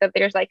the fact that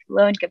there's like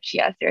low income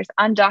Shias, there's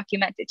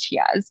undocumented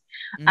Shias,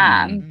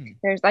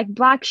 there's like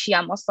Black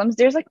Shia Muslims,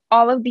 there's like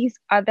all of these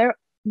other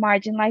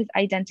marginalized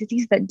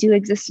identities that do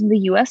exist in the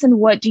US. And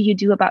what do you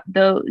do about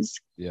those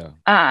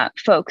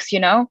folks,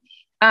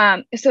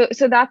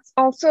 So that's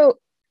also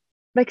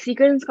like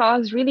Seekers and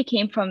Scholars really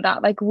came from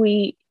that. Like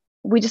we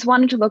just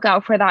wanted to look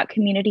out for that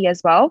community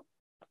as well.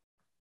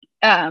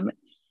 And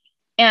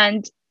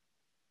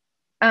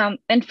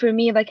for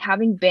me, like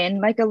having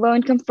been like a low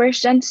income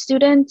first gen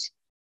student,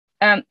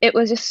 it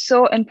was just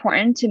so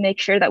important to make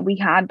sure that we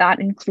had that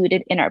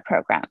included in our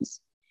programs.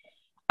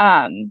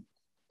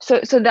 So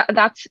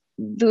that's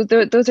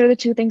those are the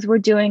two things we're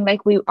doing.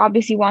 Like we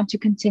obviously want to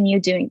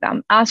continue doing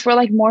them. As for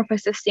like more of a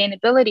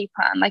sustainability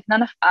plan, like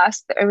none of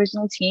us, the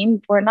original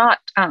team, we're not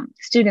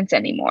students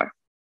anymore.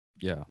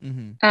 Yeah.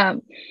 And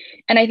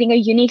I think a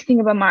unique thing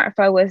about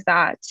Ma'arifa was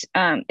that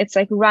it's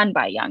like run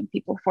by young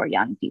people for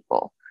young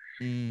people.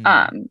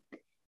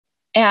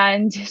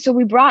 And so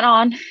we brought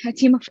on a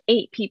team of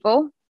 8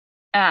 people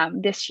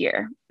this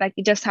year. Like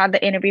we just had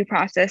the interview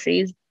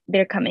processes,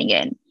 they're coming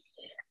in.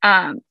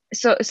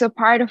 So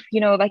part of,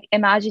 like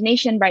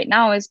imagination right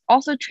now is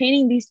also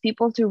training these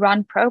people to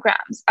run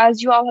programs.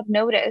 As you all have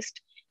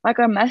noticed, like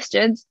our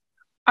masjids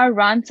are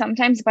run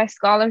sometimes by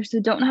scholars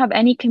who don't have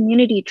any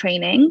community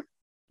training,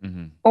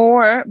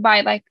 or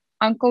by like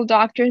uncle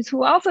doctors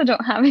who also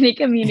don't have any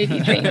community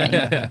training.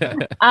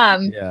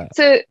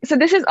 So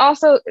this is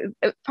also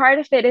part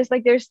of it is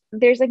like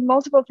there's like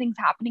multiple things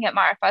happening at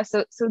Ma'arifa.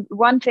 So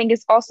one thing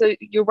is also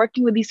you're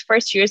working with these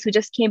first years who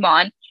just came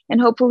on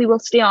and hopefully will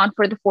stay on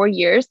for the 4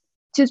 years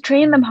to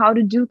train them how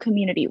to do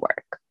community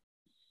work.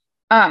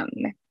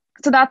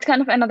 So that's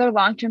kind of another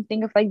long-term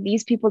thing of like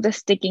these people just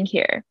sticking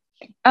here.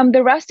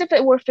 The rest of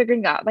it we're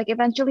figuring out. Like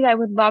eventually I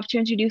would love to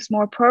introduce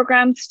more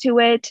programs to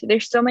it.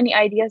 There's so many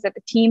ideas that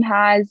the team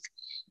has.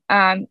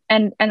 And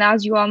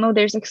as you all know,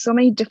 there's like so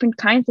many different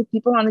kinds of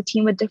people on the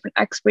team with different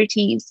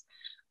expertise.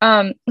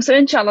 So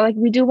inshallah, like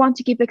we do want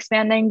to keep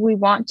expanding. We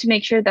want to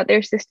make sure that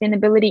there's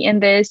sustainability in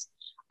this.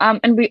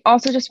 And we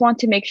also just want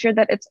to make sure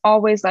that it's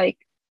always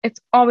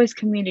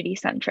community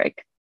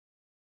centric.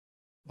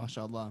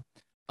 MashaAllah.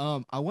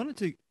 I wanted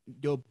to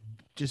go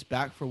just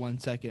back for 1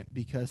 second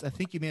because I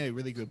think you made a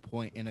really good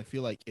point, and I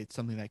feel like it's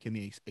something that can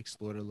be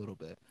explored a little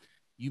bit.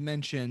 You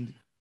mentioned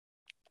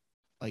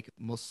like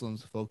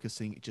Muslims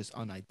focusing just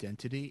on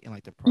identity and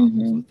like the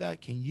problems with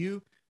that. Can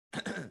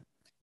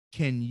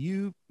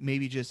you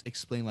maybe just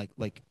explain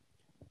like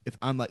if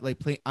I'm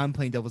I'm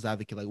playing devil's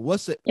advocate, like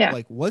what's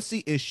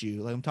the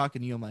issue? Like I'm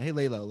talking to you, I'm like, hey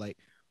Layla, like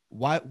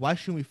why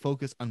shouldn't we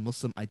focus on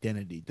Muslim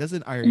identity?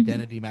 Doesn't our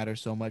identity matter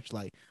so much?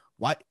 Like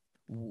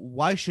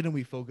why shouldn't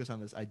we focus on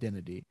this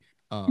identity?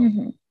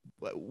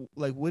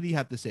 Like what do you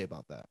have to say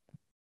about that?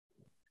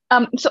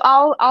 So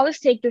I'll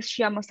just take this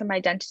Shia Muslim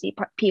identity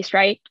piece,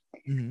 right,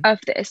 of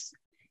this,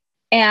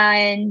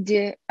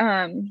 and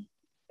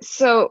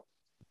so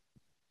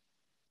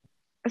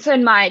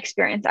in my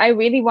experience, I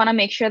really want to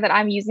make sure that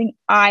I'm using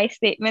I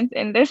statements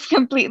in this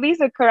completely.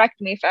 So correct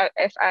me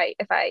if I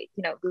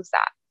lose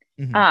that.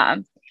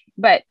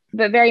 But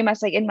very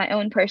much like in my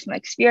own personal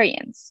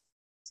experience,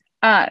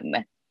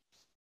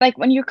 like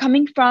when you're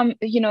coming from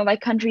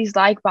like countries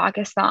like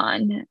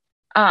Pakistan,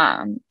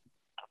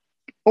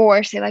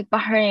 or say like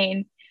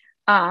Bahrain,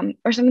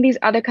 or some of these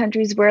other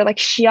countries where like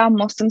Shia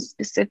Muslims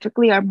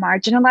specifically are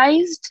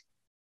marginalized,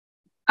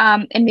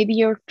 and maybe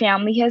your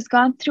family has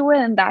gone through it,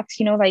 and that's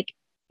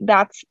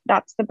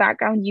that's the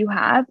background you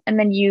have, and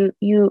then you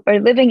are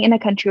living in a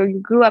country, or you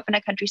grew up in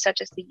a country such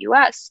as the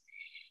US,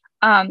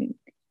 and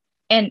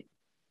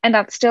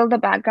that's still the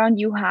background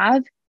you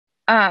have.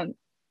 I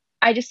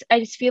just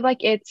feel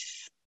like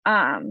it's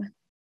I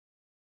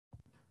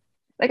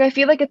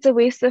feel like it's a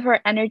waste of our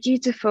energy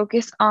to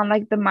focus on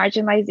like the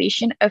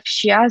marginalization of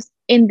Shias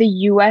in the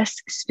US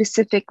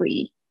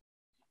specifically.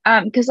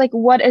 Because like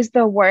what is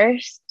the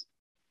worst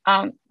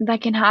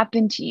that can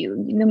happen to you?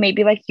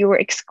 Maybe like you were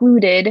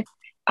excluded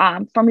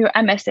from your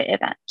MSA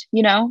event,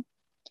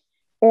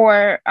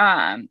 or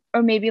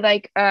maybe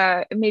like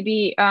a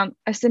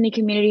Sunni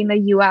community in the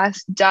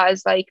US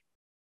does like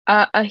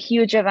a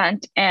huge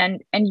event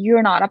and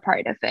you're not a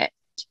part of it.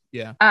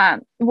 Yeah.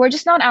 We're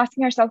just not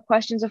asking ourselves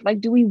questions of like,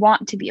 do we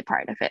want to be a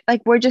part of it?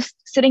 Like we're just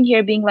sitting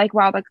here being like,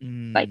 wow, like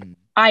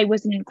I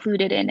wasn't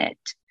included in it.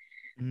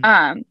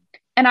 And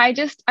I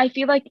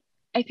feel like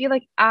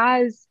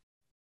as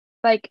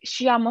like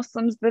Shia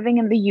Muslims living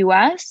in the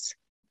US,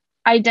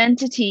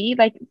 identity,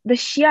 like the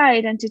Shia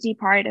identity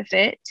part of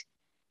it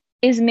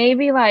is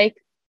maybe like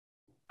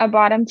a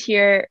bottom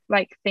tier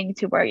like thing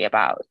to worry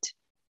about,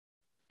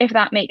 if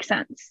that makes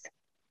sense.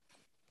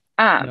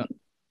 I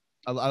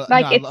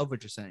love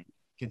what you're saying.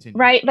 Continue.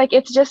 Right, like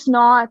it's just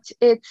not.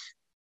 It's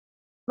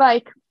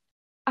like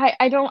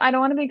I don't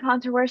want to be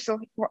controversial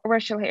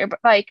here, but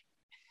like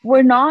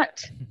we're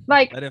not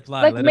like let it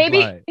fly. Like maybe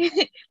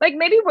like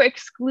maybe we're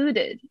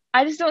excluded.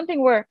 I just don't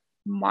think we're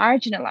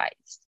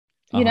marginalized.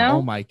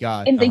 Oh my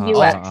God. In the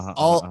US.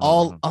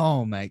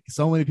 Oh my,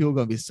 so many people are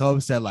gonna be so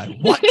upset. Like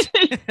what?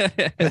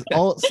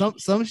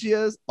 Some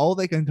Shias, all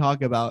they can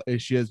talk about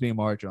is Shias being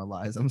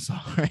marginalized. I'm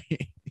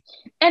sorry.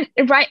 And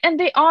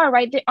they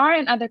are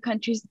in other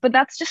countries, but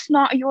that's just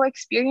not your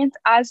experience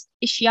as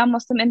a Shia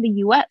Muslim in the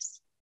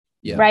US.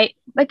 Yeah. Right?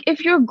 Like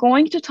if you're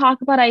going to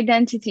talk about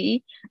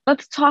identity,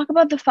 let's talk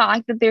about the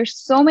fact that there's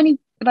so many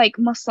like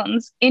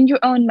Muslims in your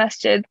own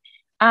masjid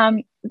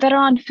that are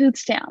on food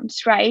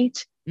stamps,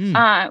 right?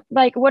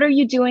 Like what are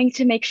you doing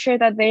to make sure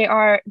that they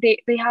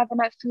have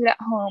enough food at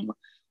home,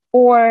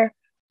 or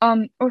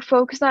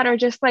folks that are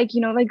just like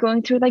like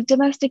going through like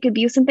domestic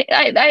abuse and things.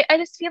 I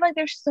just feel like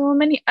there's so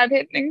many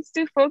other things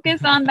to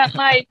focus on that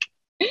like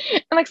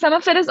and like some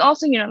of it is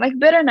also like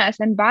bitterness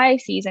and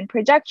biases and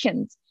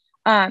projections,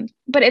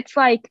 but it's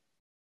like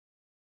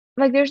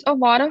there's a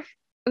lot of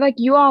like,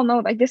 you all know,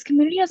 like this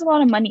community has a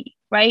lot of money,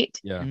 right?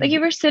 Yeah. Like if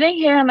you're sitting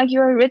here and like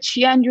you're a rich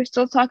Shia and you're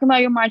still talking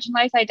about your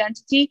marginalized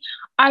identity,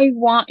 I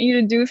want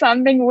you to do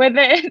something with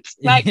it.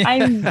 Like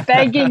I'm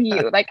begging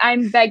you,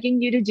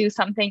 to do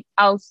something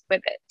else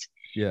with it.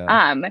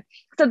 Yeah.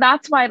 So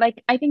that's why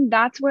like I think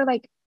that's where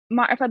like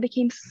Ma'rifah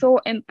became so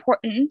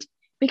important,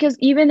 because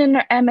even in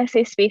our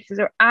MSA spaces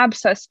or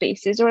ABSA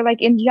spaces or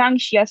like in young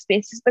Shia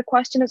spaces, the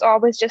question is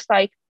always just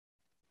like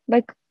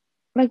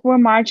we're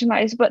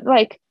marginalized, but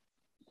like,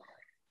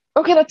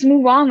 okay, let's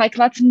move on. Like,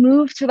 let's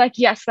move to like,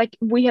 yes, like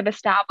we have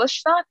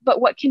established that, but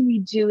what can we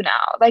do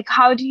now? Like,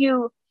 how do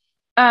you,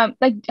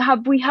 like,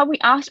 have we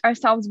asked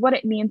ourselves what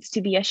it means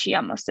to be a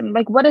Shia Muslim?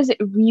 Like, what does it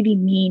really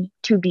mean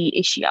to be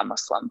a Shia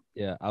Muslim?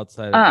 Yeah,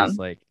 outside of just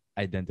like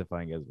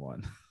identifying as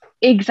one.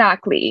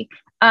 Exactly.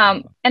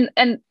 And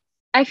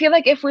I feel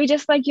like if we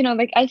just like,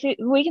 like I think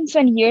we can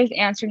spend years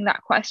answering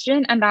that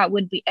question and that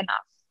would be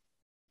enough.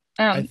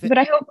 But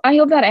I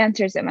hope that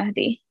answers it,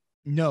 Mahdi.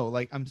 No,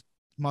 like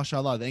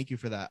mashallah, thank you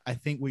for that. I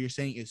think what you're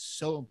saying is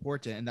so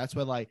important, and that's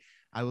why like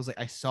I was like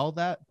I saw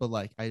that, but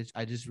like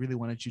I just really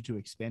wanted you to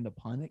expand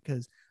upon it,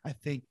 because I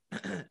think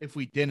if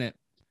we didn't,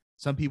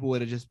 some people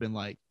would have just been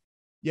like,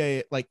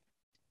 yeah, like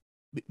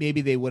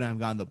maybe they wouldn't have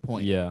gotten the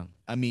point. Yeah.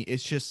 I mean,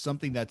 it's just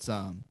something that's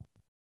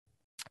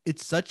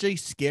it's such a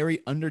scary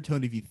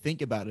undertone if you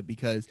think about it,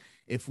 because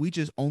if we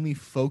just only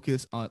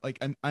focus on like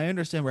I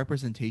understand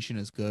representation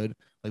is good,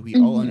 like we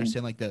all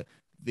understand like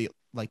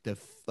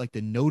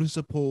the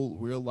noticeable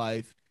real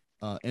life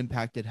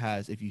impact it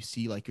has if you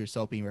see like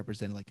yourself being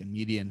represented like in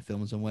media and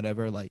films and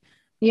whatever, like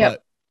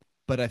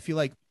but I feel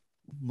like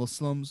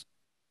Muslims,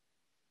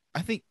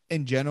 I think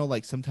in general,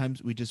 like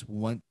sometimes we just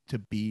want to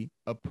be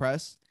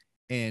oppressed,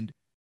 and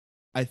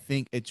I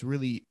think it's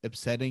really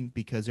upsetting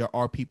because there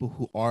are people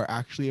who are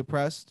actually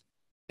oppressed,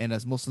 and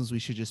as Muslims we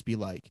should just be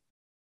like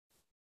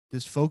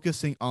just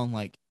focusing on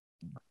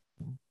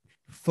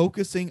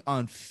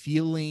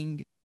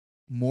feeling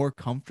more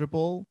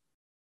comfortable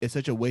is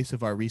such a waste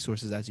of our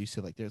resources. As you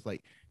said,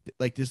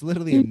 like there's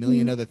literally a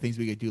million other things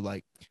we could do,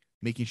 like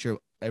making sure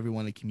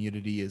everyone in the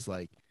community is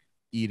like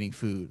eating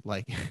food,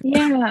 like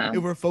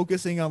if we're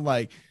focusing on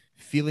like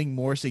feeling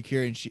more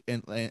secure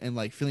and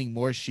like feeling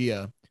more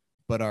Shia,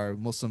 but our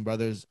Muslim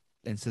brothers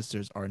and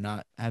sisters are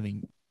not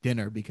having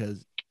dinner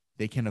because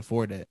they can't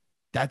afford it.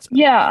 That's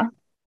man.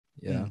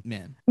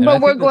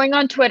 But we're going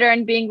on Twitter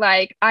and being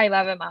like, I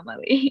love Imam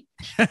Ali.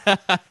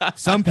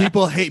 Some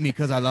people hate me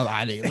because I love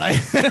Ali. Like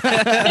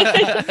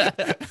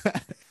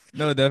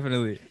no,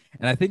 definitely.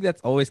 And I think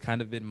that's always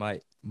kind of been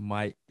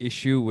my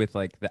issue with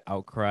like the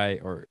outcry,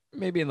 or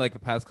maybe in like the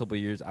past couple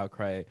of years,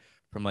 outcry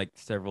from like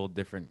several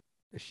different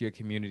Shia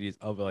communities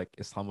of like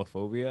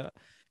Islamophobia.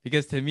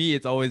 Because to me,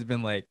 it's always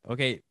been like,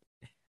 okay,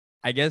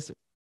 I guess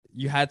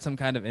you had some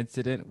kind of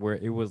incident where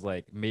it was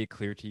like made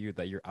clear to you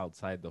that you're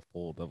outside the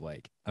fold of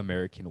like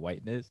American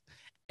whiteness,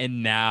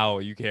 and now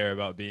you care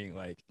about being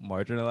like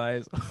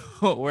marginalized,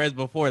 whereas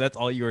before that's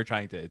all you were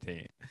trying to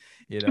attain,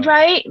 you know?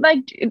 Right?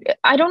 Like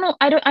I don't know.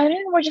 I don't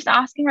know. We're just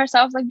asking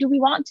ourselves, like, do we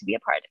want to be a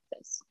part of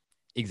this?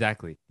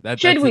 Exactly.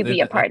 Should we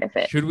be a part of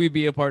it? Should we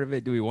be a part of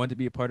it? Do we want to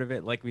be a part of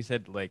it? Like we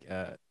said, like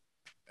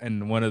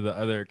and one of the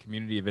other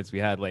community events we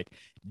had, like,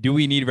 do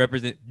we need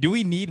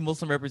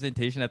Muslim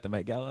representation at the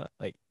Met Gala?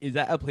 Like, is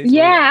that a place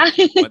where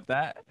we want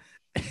that?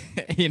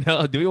 You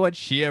know, do we want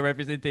Shia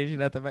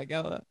representation at the Met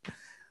Gala?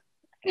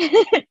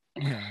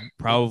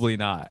 Probably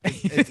not.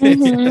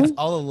 It's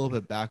all a little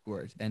bit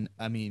backwards. And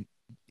I mean,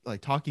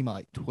 like talking about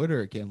like Twitter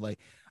again, like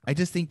I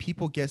just think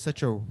people get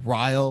such a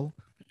rile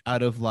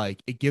out of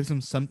like it gives them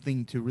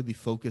something to really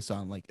focus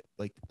on,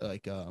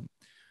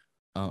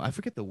 I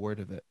forget the word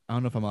of it. I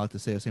don't know if I'm allowed to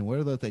say the same. What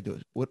are those they do?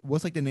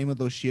 What's like the name of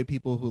those Shia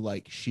people who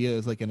like Shia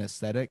is like an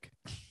aesthetic?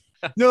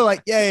 No,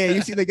 like yeah.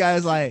 You see the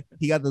guys like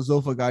he got the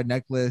Zulfikar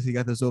necklace, he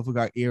got the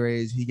Zulfikar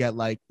earrings, he got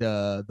like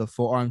the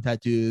forearm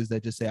tattoos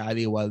that just say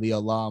Ali Wali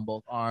Allah on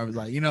both arms.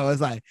 Like, you know,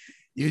 it's like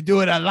you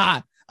do it a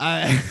lot.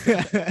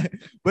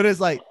 But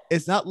it's like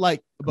it's not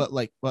like but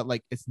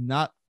it's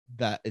not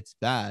that it's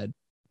bad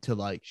to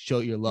like show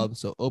your love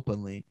so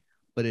openly,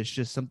 but it's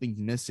just something's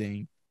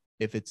missing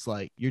if it's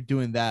like you're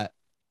doing that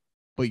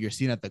but you're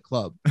seen at the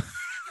club.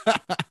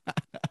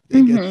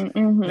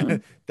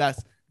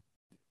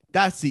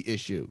 That's the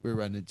issue we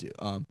run into.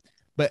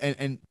 But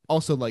and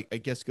also like I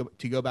guess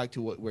to go back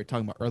to what we were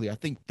talking about earlier, I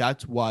think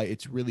that's why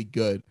it's really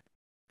good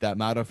that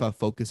Ma'arifa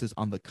focuses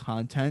on the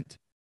content,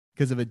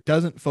 because if it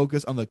doesn't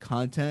focus on the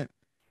content,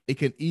 it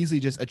can easily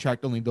just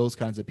attract only those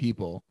kinds of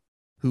people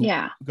who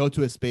go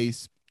to a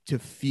space to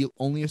feel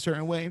only a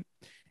certain way.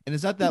 And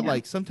it's not that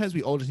like sometimes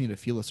we all just need to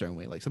feel a certain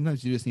way. Like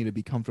sometimes you just need to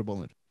be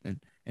comfortable and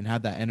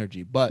have that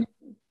energy. But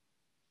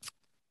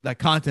that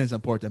content is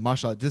important.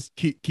 Mashallah, just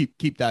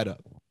keep that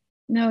up.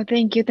 No,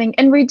 thank you.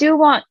 And we do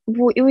want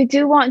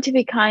to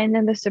be kind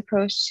in this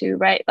approach too,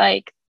 right?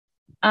 Like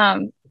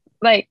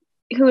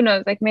who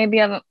knows? Like maybe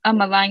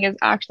Amalang is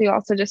actually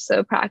also just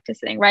so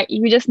practicing, right?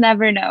 You just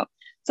never know.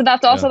 So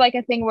that's also like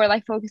a thing we're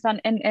like focused on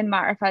in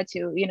Ma'arifa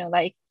too, you know,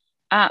 like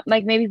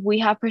maybe we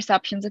have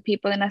perceptions of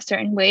people in a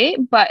certain way,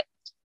 but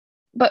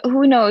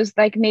who knows?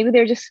 Like maybe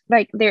they're just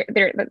like they're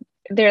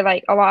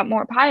like a lot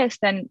more pious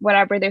than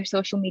whatever their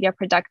social media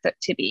projects it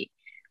to be.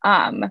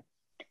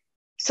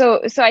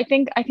 So I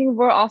think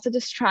we're also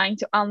just trying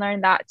to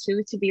unlearn that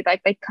too, to be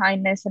like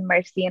kindness and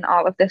mercy and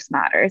all of this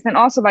matters, and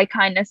also like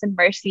kindness and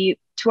mercy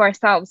to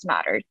ourselves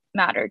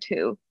matter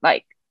too,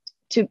 like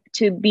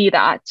to be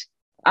that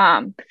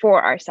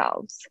for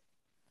ourselves.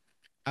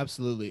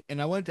 Absolutely.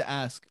 And I wanted to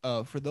ask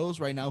for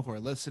those right now who are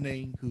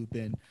listening, who've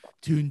been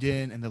tuned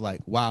in and they're like,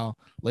 wow,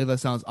 Layla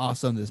sounds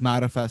awesome, this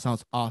Ma'arifa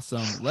sounds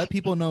awesome, let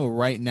people know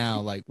right now,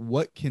 like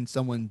what can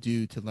someone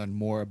do to learn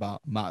more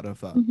about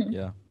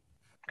Ma'arifa?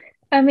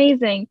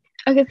 Amazing.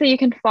 Okay, so you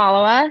can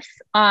follow us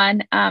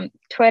on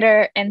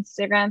Twitter,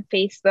 Instagram,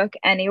 Facebook,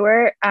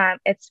 anywhere.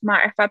 It's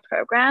Ma'arifa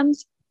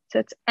Programs. So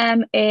it's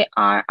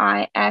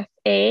MARIFA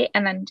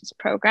and then just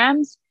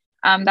programs.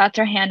 That's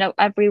our handle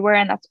everywhere.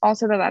 And that's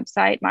also the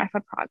website,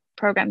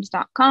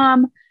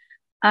 marifaprograms.com.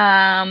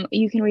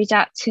 You can reach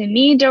out to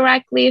me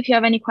directly if you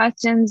have any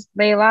questions,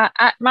 Layla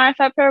at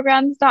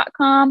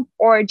marfaprograms.com,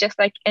 or just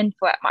like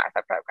info at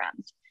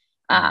marfaprograms.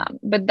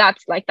 But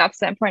that's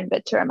the important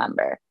bit to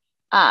remember.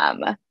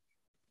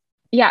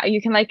 Yeah,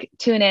 you can like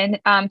tune in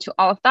to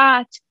all of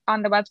that.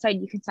 On the website,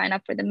 you can sign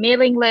up for the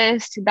mailing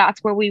list.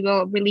 That's where we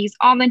will release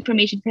all the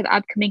information for the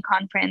upcoming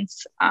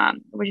conference.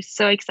 We're just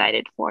so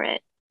excited for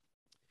it.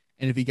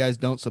 And if you guys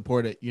don't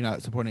support it, you're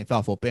not supporting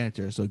Thoughtful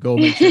Banter. So go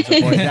make sure to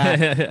support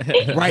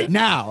that right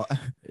now.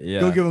 Yeah.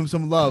 Go give them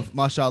some love,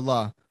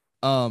 mashallah.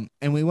 And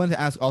we wanted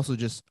to ask also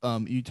just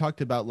you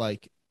talked about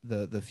like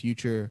the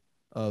future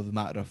of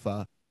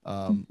Ma'rifah.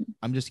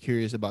 I'm just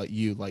curious about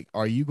you. Like,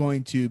 are you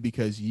going to,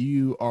 because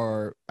you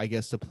are, I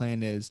guess the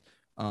plan is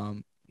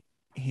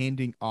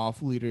handing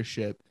off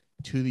leadership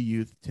to the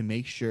youth to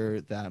make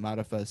sure that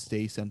Ma'rifah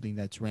stays something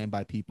that's ran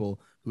by people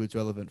who it's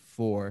relevant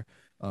for.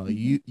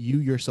 You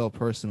yourself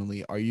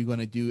personally, are you going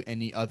to do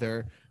any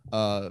other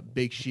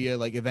big Shia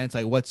like events?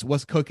 Like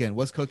what's cooking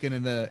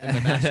in the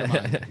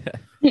mastermind?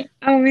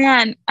 Oh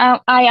man,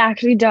 I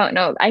actually don't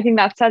know. I think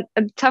that's a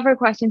tougher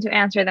question to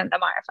answer than the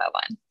Ma'rifah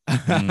one.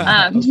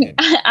 Okay.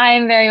 I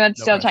am very much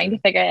still trying to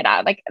figure it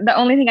out. Like the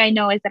only thing I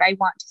know is that I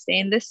want to stay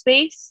in this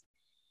space.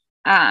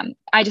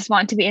 I just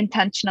want to be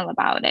intentional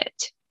about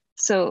it.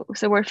 So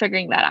we're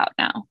figuring that out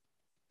now.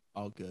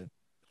 All good.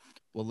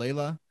 Well,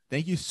 Layla,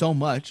 thank you so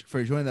much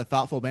for joining the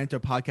Thoughtful Banter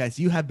podcast.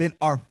 You have been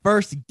our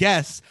first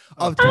guest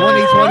of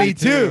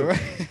 2022.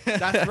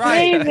 That's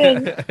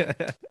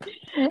right.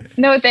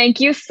 No, thank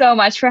you so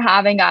much for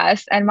having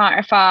us. And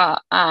Ma'rifah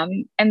and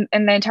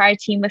the entire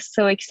team was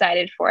so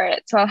excited for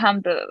it. So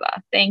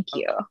alhamdulillah. Thank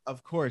you.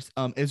 Of course.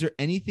 Is there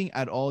anything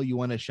at all you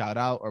want to shout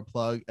out or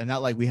plug? And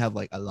not like we have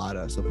like a lot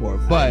of support,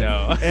 but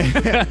no.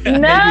 Maybe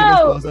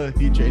the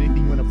future.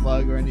 Anything you want to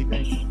plug or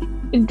anything?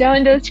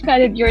 Don't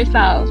discredit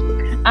yourself.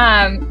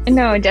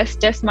 No, just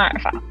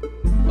Ma'rifah.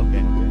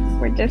 Okay.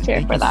 We're just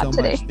here for that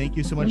today. Thank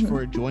you so much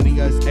for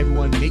joining us.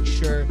 Everyone, make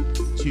sure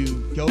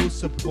to go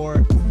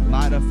support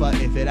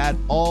Ma'rifah. If it at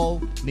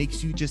all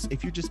makes you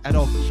if you're just at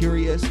all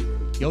curious,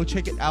 go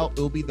check it out.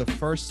 It'll be the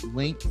first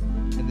link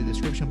in the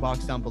description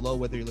box down below,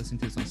 whether you're listening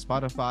to this on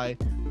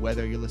Spotify,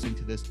 whether you're listening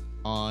to this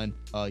on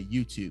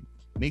YouTube.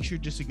 Make sure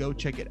just to go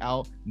check it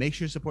out. Make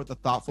sure to support the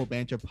Thoughtful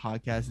Banter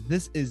podcast.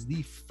 This is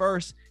the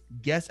first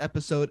guest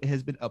episode. It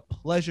has been a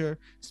pleasure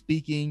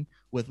speaking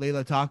with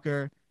Layla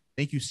Talker.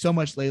 Thank you so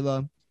much,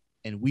 Layla.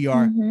 And we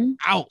are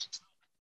out.